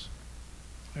was.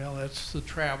 Well, that's the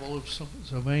travel of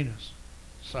Silvanus,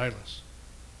 Silas,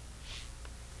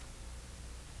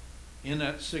 in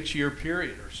that 6-year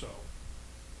period or so.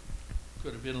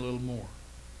 Could have been a little more.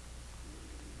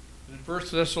 In 1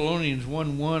 Thessalonians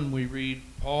 1:1 we read,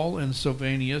 Paul and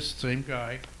Silvanus, same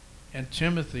guy, and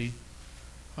Timothy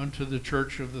unto the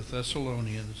church of the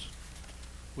Thessalonians,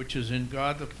 which is in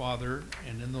God the Father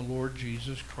and in the Lord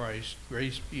Jesus Christ.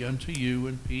 Grace be unto you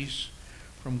and peace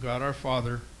from God our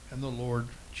Father and the Lord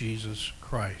Jesus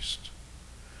Christ.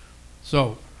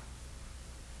 So,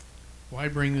 why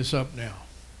bring this up now?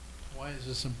 Why is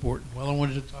this important? Well, I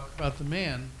wanted to talk about the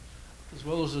man as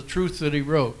well as the truth that he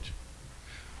wrote,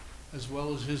 as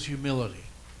well as his humility.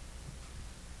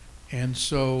 And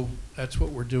so that's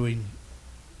what we're doing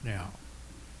now.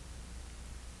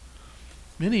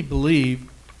 Many believe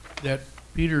that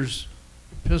Peter's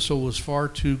epistle was far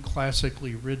too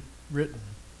classically written,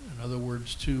 in other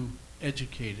words, too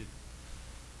educated,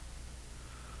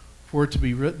 for it to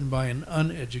be written by an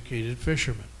uneducated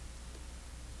fisherman.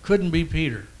 Couldn't be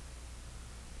Peter.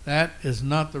 That is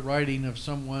not the writing of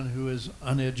someone who is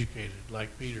uneducated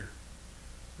like Peter,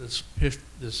 this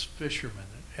fisherman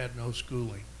that had no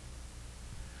schooling.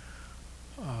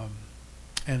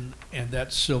 And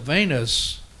that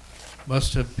Silvanus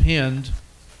must have penned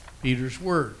Peter's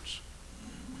words.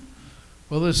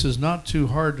 Well, this is not too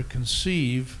hard to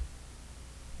conceive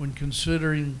when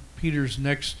considering Peter's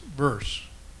next verse,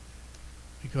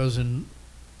 because in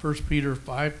 1 Peter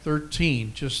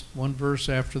 5:13, just one verse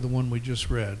after the one we just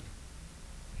read,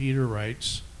 Peter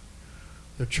writes,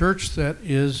 the church that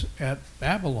is at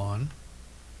Babylon,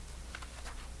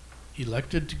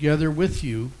 elected together with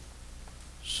you,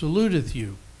 saluteth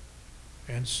you,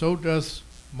 and so doth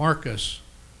Marcus,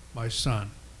 my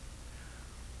son.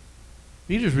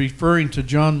 Peter's referring to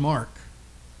John Mark,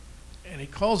 and he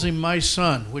calls him my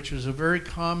son, which is a very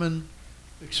common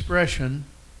expression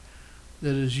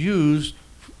that is used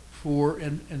for,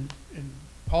 and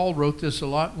Paul wrote this a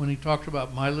lot when he talked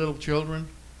about my little children.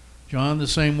 John the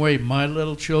same way, my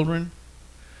little children,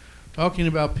 talking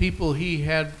about people he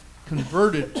had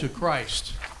converted to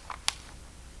Christ.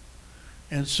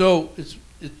 And so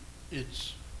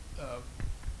it's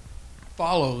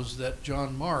follows that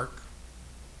John Mark,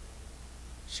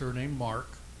 surname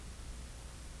Mark,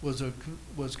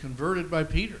 was converted by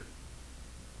Peter,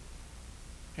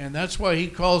 and that's why he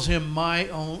calls him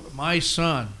my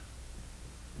son,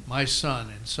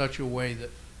 in such a way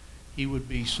that he would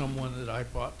be someone that I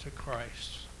brought to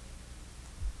Christ.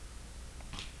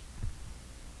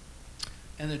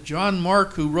 and that John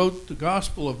Mark, who wrote the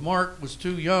Gospel of Mark, was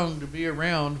too young to be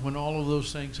around when all of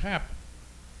those things happened.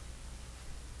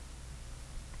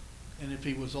 And if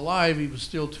he was alive, he was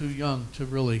still too young to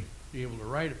really be able to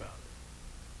write about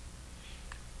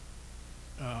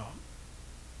it.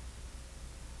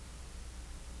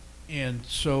 And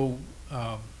so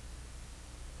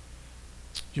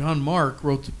John Mark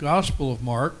wrote the Gospel of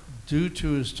Mark due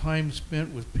to his time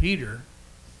spent with Peter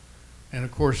and,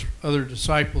 of course, other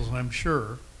disciples, I'm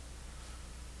sure.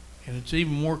 And it's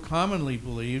even more commonly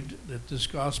believed that this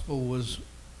Gospel was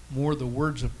more the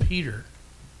words of Peter.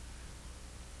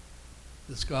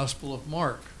 This Gospel of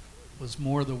Mark was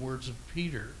more the words of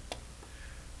Peter.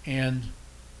 And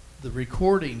the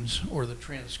recordings or the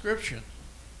transcription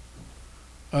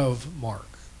of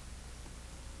Mark.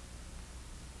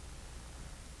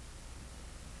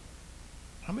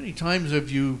 How many times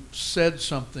have you said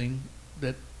something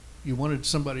that you wanted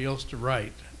somebody else to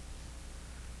write?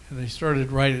 And they started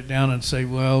to write it down and say,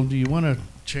 well, do you want to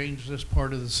change this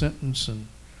part of the sentence and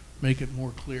make it more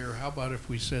clear? How about if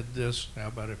we said this? How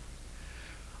about if...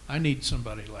 I need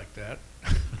somebody like that.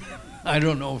 I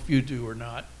don't know if you do or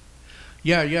not.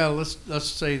 Yeah, let's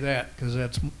say that, because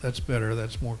that's better,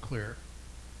 that's more clear.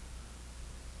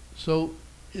 So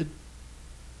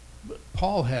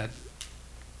Paul had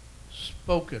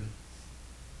spoken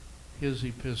his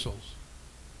epistles,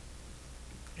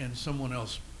 and someone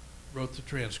else wrote the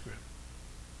transcript.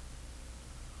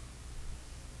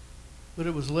 But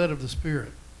it was led of the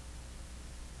Spirit.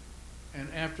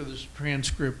 And after this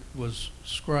transcript was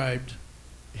scribed,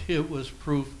 it was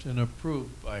proofed and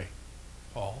approved by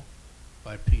Paul,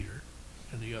 by Peter,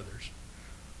 and the others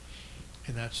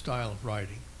in that style of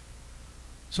writing.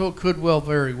 So it could have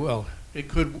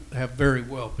very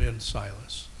well been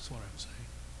Silas, that's what I'm saying.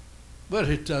 But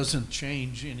it doesn't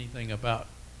change anything about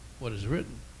what is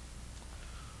written,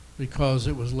 because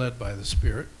it was led by the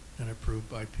Spirit and approved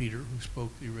by Peter, who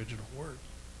spoke the original words.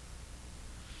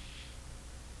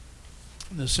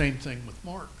 And the same thing with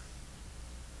Mark.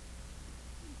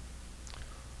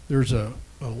 There's a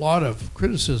lot of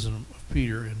criticism of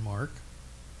Peter in Mark,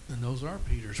 and those are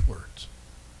Peter's words.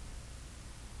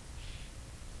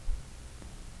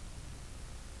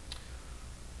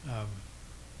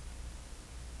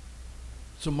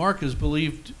 So Mark is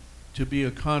believed to be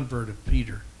a convert of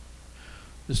Peter.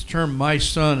 This term, my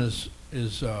son, is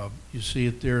you see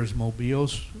it there as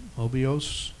mobios.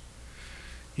 Mobios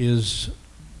is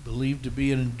believed to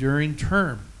be an enduring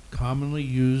term, commonly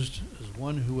used as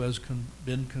one who has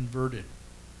been converted.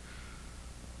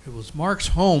 It was Mark's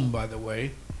home, by the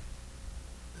way,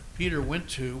 that Peter went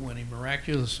to when he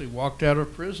miraculously walked out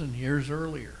of prison years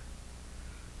earlier.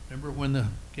 Remember when the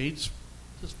gates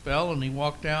just fell and he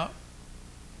walked out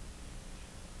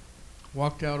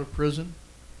of prison?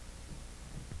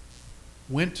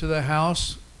 Went to the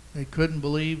house. They couldn't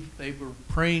believe. They were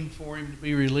praying for him to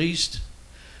be released.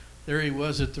 There he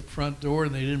was at the front door,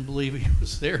 and they didn't believe he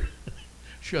was there.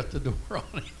 Shut the door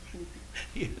on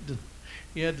him. He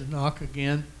had to knock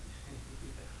again.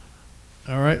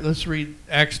 All right, let's read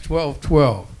Acts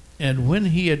 12:12. And when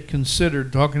he had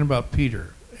considered, talking about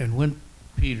Peter, and when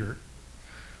Peter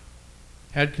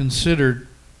had considered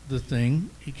the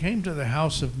thing, he came to the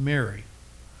house of Mary,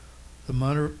 the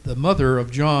mother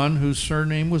of John, whose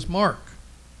surname was Mark,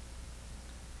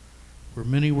 where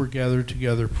many were gathered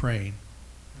together praying.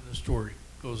 And the story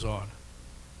goes on.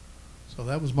 So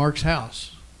that was Mark's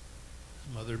house,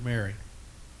 his mother Mary.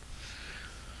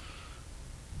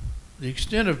 The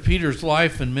extent of Peter's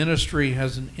life and ministry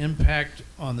has an impact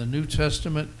on the New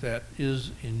Testament that is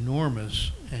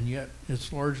enormous, and yet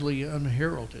it's largely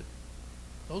unheralded.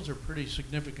 Those are pretty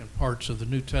significant parts of the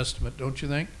New Testament, don't you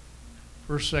think?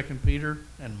 1st, 2nd Peter,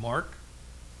 and Mark.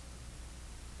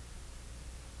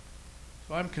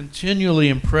 So I'm continually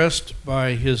impressed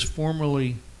by his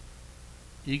formerly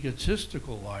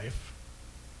egotistical life,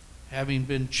 having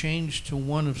been changed to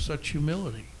one of such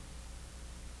humility.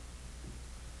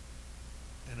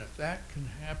 And if that can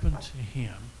happen to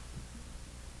him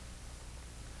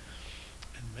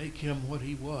and make him what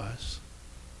he was,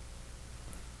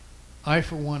 I,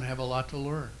 for one, have a lot to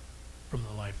learn from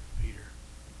the life of Peter.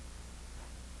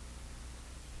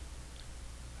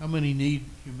 How many need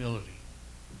humility?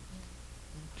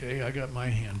 Okay, I got my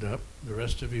hand up. The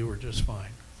rest of you are just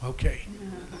fine. Okay.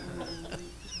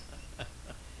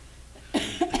 I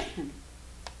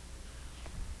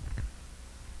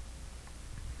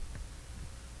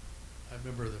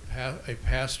remember a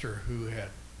pastor who had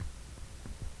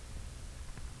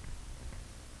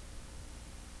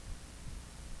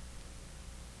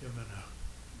given a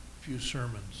few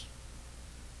sermons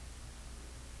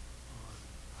on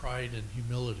pride and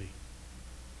humility.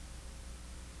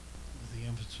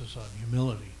 emphasis on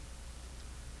humility.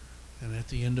 And at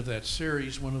the end of that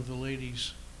series, one of the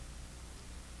ladies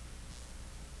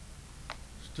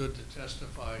stood to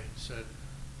testify and said,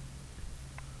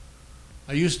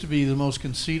 I used to be the most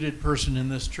conceited person in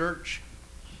this church.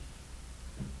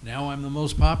 Now I'm the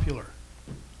most popular.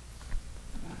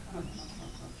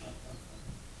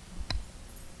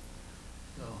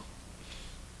 So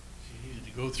she needed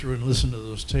to go through and listen to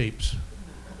those tapes.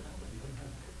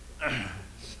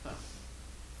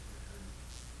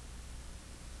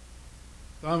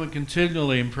 So I'm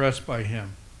continually impressed by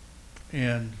him,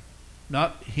 and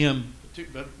not him,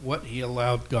 but what he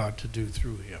allowed God to do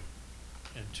through him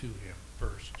and to him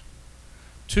first.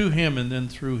 To him and then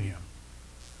through him.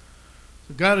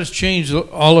 So God has changed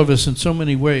all of us in so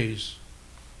many ways.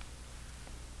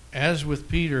 As with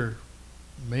Peter,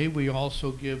 may we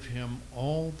also give him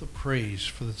all the praise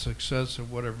for the success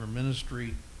of whatever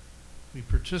ministry we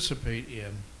participate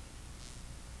in,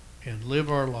 and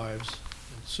live our lives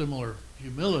in similar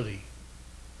humility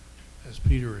as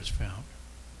Peter has found.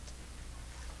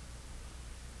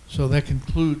 So that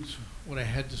concludes what I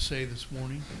had to say this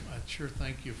morning. I sure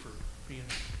thank you for being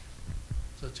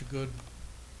such a good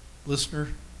listener,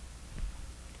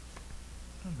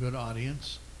 a good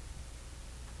audience.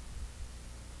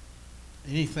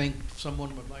 Anything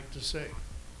someone would like to say?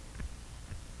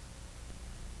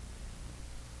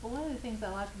 Well, one of the things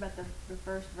I liked about the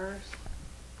first verse,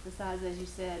 besides, as you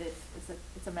said,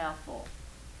 it's a mouthful.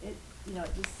 It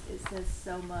says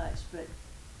so much, but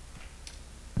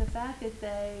the fact that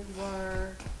they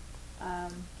were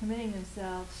committing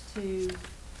themselves to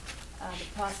the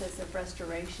process of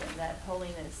restoration, that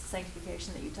holiness,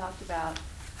 sanctification that you talked about,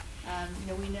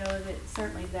 we know that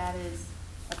certainly that is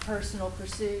a personal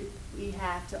pursuit. We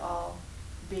have to all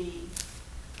be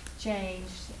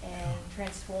changed and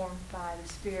transformed by the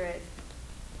Spirit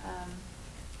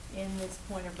in this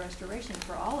point of restoration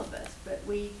for all of us. But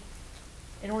we,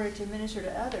 in order to minister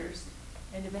to others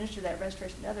and to minister that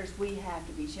restoration to others, we have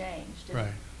to be changed.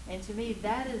 Right. And to me,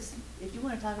 that is, if you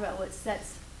want to talk about what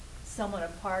sets someone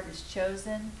apart as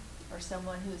chosen, or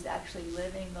someone who's actually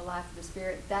living the life of the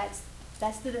Spirit, that's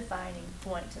the defining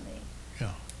point to me.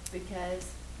 Yeah.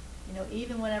 Because,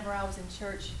 even whenever I was in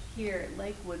church here at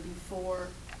Lakewood before,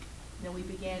 we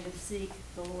began to seek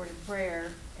the Lord in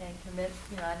prayer and commit,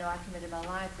 I know I committed my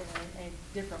life in a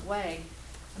different way.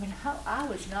 I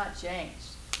was not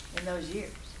changed in those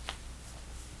years.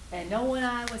 And no one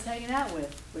I was hanging out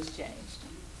with was changed.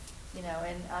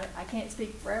 And I can't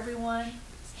speak for everyone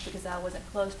because I wasn't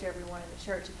close to everyone in the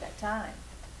church at that time.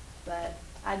 But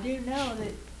I do know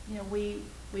that,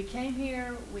 we came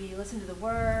here, we listened to the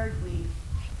Word, we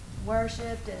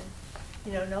worshipped, and,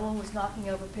 no one was knocking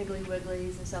over Piggly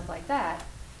Wigglies and stuff like that.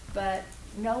 But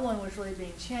no one was really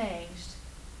being changed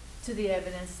to the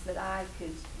evidence that I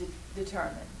could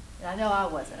determine. And I know I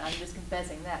wasn't. I'm just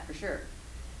confessing that for sure.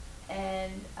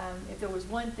 And if there was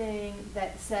one thing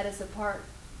that set us apart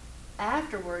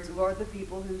afterwards, were the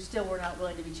people who still were not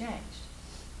willing to be changed.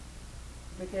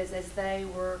 Because as they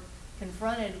were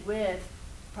confronted with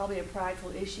probably a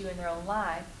prideful issue in their own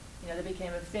life, they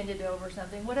became offended over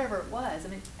something, whatever it was.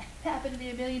 It happened to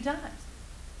me a million times.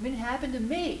 It happened to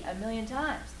me a million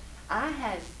times. I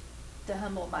had to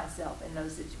humble myself in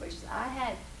those situations. I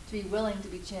had to be willing to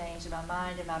be changed in my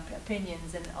mind and my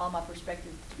opinions and all my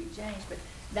perspectives to be changed. But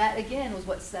that, again, was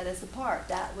what set us apart.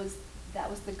 That was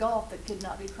the gulf that could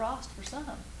not be crossed for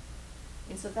some.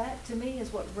 And so that, to me,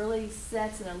 is what really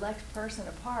sets an elect person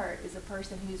apart, is a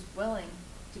person who's willing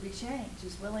to be changed,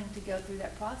 who's willing to go through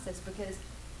that process, because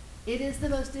it is the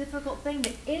most difficult thing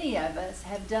that any of us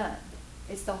have done.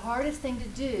 It's the hardest thing to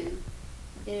do,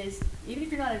 is even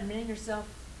if you're not admitting yourself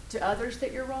to others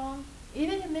that you're wrong,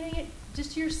 even admitting it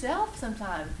just to yourself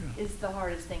sometimes is the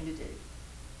hardest thing to do.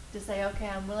 To say, okay,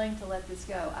 I'm willing to let this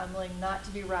go. I'm willing not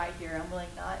to be right here. I'm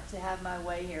willing not to have my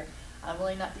way here. I'm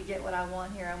willing not to get what I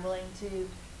want here. I'm willing to,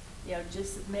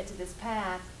 just submit to this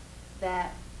path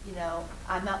that,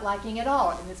 I'm not liking at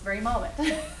all in this very moment.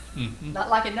 Mm-hmm. Not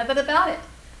liking nothing about it.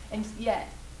 And yet,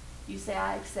 you say,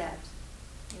 I accept.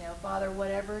 Father,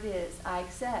 whatever it is, I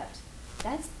accept.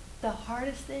 That's the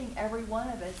hardest thing every one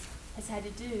of us has had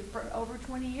to do for over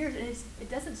 20 years. And it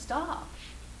doesn't stop.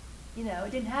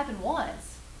 It didn't happen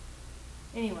once.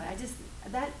 Anyway,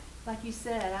 like you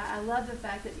said, I love the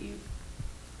fact that you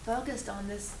focused on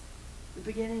the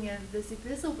beginning of this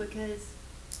epistle, because,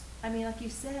 like you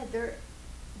said,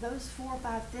 those 4 or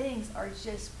 5 things are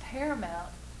just paramount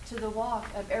to the walk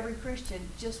of every Christian,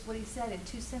 just what he said in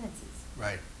 2 sentences.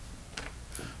 Right.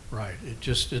 Right.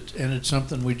 And it's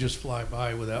something we just fly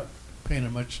by without paying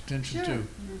much attention to.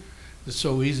 Mm-hmm. It's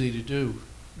so easy to do.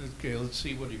 Okay, let's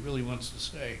see what he really wants to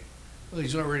say. Well,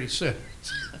 he's already said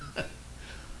it.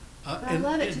 But I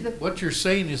love it to the- What you're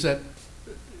saying is that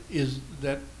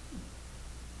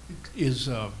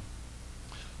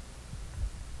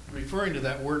referring to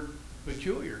that word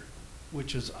peculiar,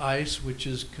 which is ice, which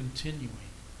is continuing.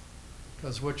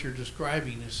 Because what you're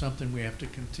describing is something we have to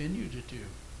continue to do.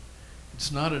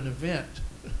 It's not an event.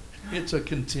 It's a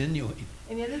continuing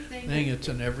And the other thing, thing. It's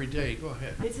an everyday. Go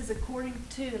ahead. this is according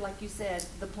to, like you said,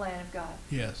 the plan of God.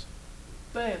 Yes,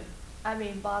 Boom. I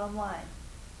mean, bottom line,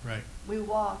 right. we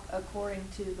walk according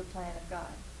to the plan of God.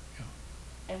 Yeah.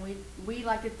 And we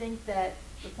like to think that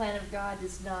the plan of God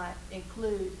does not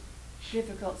include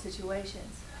difficult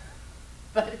situations.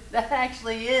 But that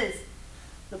actually is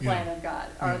the plan Yeah. of God,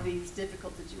 are Yeah. these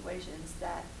difficult situations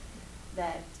that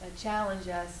challenge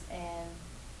us and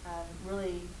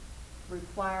really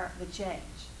require the change.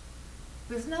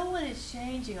 Because no one is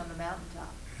changing on the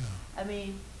mountaintop. Yeah. I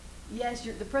mean, yes,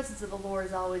 the presence of the Lord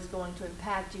is always going to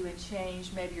impact you and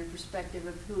change maybe your perspective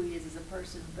of who He is as a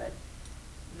person, but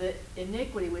the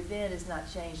iniquity within is not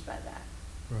changed by that.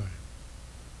 Right.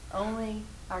 Only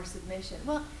our submission.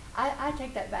 Well, I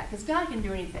take that back, because God can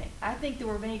do anything. I think there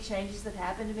were many changes that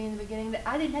happened to me in the beginning that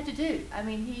I didn't have to do. I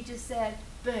mean, He just said,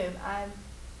 boom,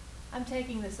 I'm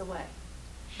taking this away.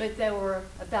 But there were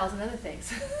 1,000 other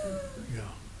things Yeah.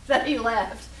 that He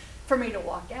left for me to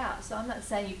walk out. So I'm not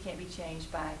saying you can't be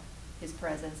changed by His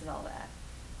presence and all that.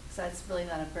 So it's really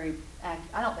not a very,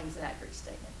 I don't think it's an accurate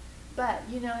statement. But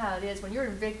you know how it is, when you're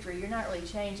in victory, you're not really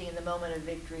changing in the moment of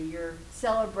victory. You're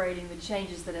celebrating the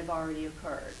changes that have already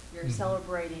occurred. You're Mhm.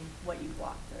 celebrating what you've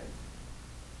walked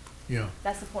through. Yeah.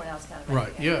 That's the point I was kind of Right.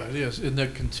 making. Yeah, it is. And the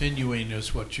continuing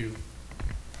is what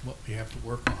we have to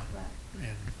work on. Right.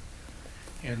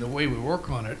 And the way we work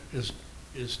on it is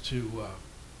to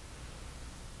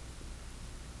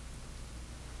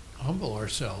humble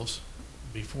ourselves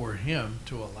before Him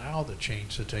to allow the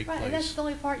change to take Right, and that's place. the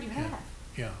only part you Yeah. have.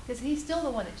 Yeah. Because He's still the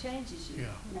one that changes you.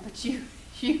 Yeah. But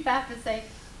you have to say,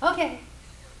 okay,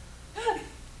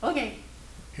 okay,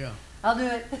 Yeah. I'll do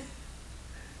it.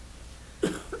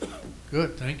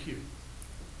 Good. Thank you.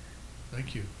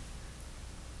 Thank you.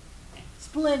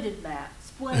 Splendid map,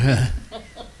 splendid.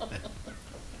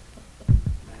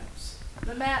 Maps.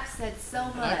 The map said so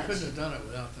I much. couldn't have done it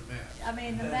without the map. I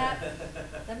mean,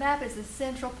 the map is the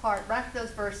central part, right to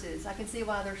those verses. I can see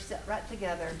why they're set right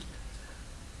together.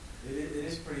 It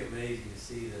is pretty amazing to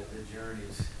see the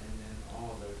journeys and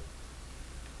all the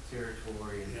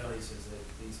territory and Yeah. places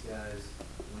that these guys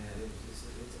went. It's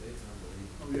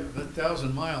Oh, unbelievable. yeah. That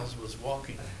 1,000 miles was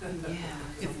walking. Yeah,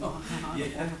 it's a lot.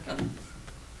 Yeah.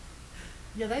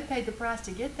 Yeah, they paid the price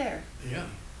to get there. Yeah.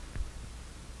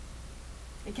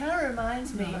 It kind of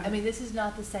reminds me, I mean, this is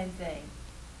not the same thing,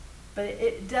 but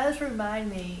it does remind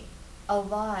me a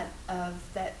lot of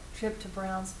that trip to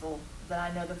Brownsville that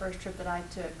I know, the first trip that I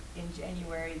took in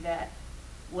January, that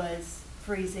was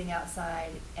freezing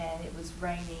outside and it was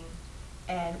raining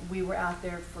and we were out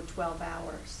there for 12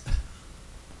 hours.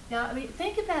 Now, I mean,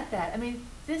 think about that. I mean,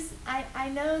 I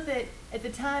know that at the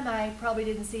time I probably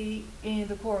didn't see any of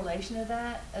the correlation of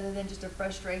that other than just a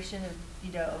frustration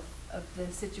of, of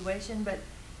the situation. But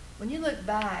when you look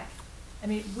back, I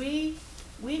mean, we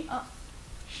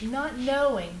not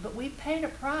knowing, but we paid a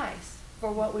price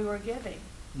for what we were giving,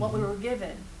 what we Mhm. were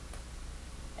given.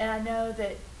 And I know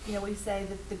that, we say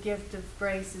that the gift of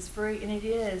grace is free, and it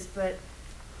is, but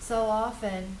so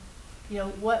often,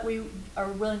 what we are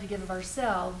willing to give of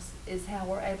ourselves is how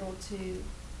we're able to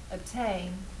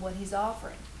obtain what He's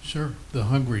offering. Sure. The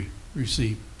hungry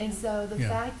receive. And so the Yeah.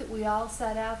 fact that we all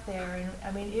sat out there, and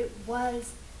I mean, it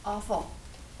was awful.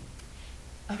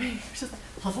 I mean, it was just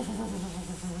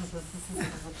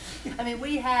I mean,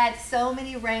 we had so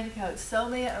many raincoats, so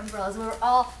many umbrellas.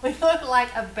 We looked like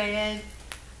a band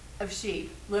of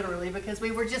sheep, literally, because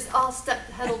we were just all stuck,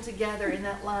 huddled together in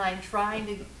that line,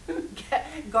 trying to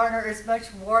garner as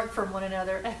much warmth from one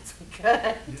another as we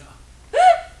could. Yeah.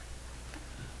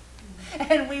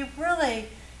 And we really,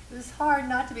 it was hard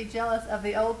not to be jealous of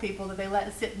the old people that they let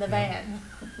us sit in the Yeah. van.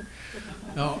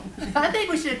 Now, I think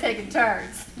we should have taken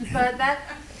turns, but that,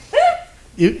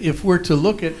 if we're to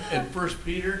look at 1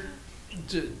 Peter,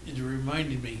 it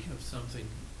reminded me of something.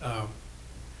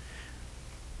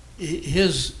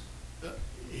 His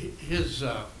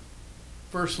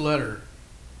first letter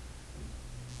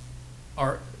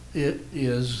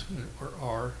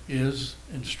is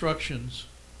instructions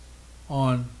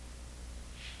on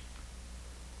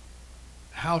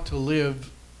how to live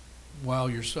while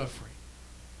you're suffering,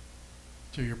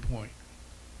 to your point.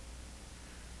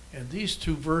 And these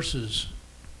two verses,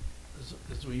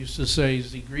 as we used to say,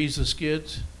 as he greased the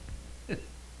skids,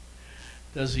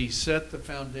 does he set the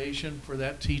foundation for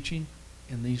that teaching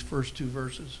in these first two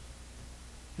verses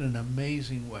in an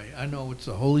amazing way. I know it's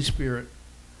the Holy Spirit,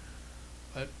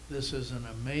 but this is an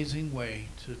amazing way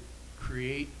to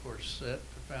create or set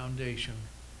the foundation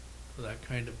for that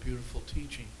kind of beautiful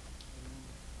teaching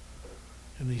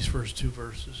in these first two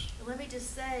verses. Let me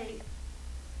just say,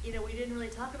 we didn't really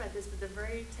talk about this, but the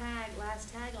very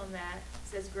last tag on that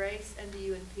says, grace unto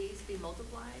you and peace be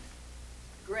multiplied.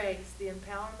 Grace, the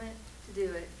empowerment to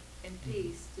do it, and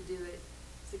peace to do it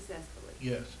successfully.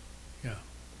 Yes. Yeah.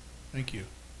 Thank you.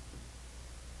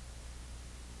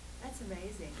 That's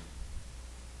amazing.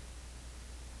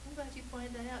 I'm glad you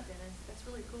pointed that out, Dennis. That's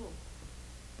really cool.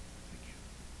 Thank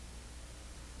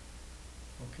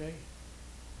you. Okay.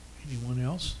 Anyone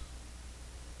else?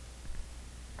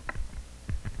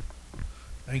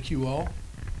 Thank you all.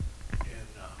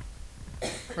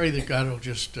 And pray that God will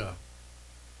just,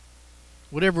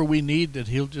 whatever we need, that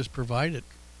he'll just provide it.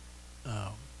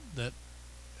 That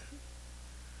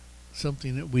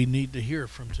something that we need to hear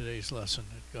from today's lesson,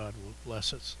 that God will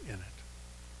bless us in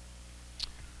it.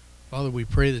 Father, we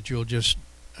pray that you'll just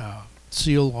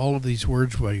seal all of these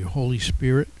words by your Holy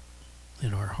Spirit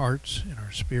in our hearts, in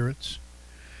our spirits.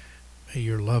 May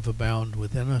your love abound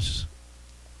within us.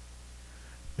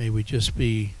 May we just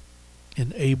be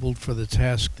enabled for the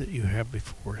task that you have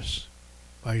before us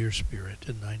by your Spirit.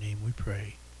 In thy name we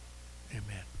pray.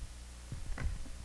 Amen.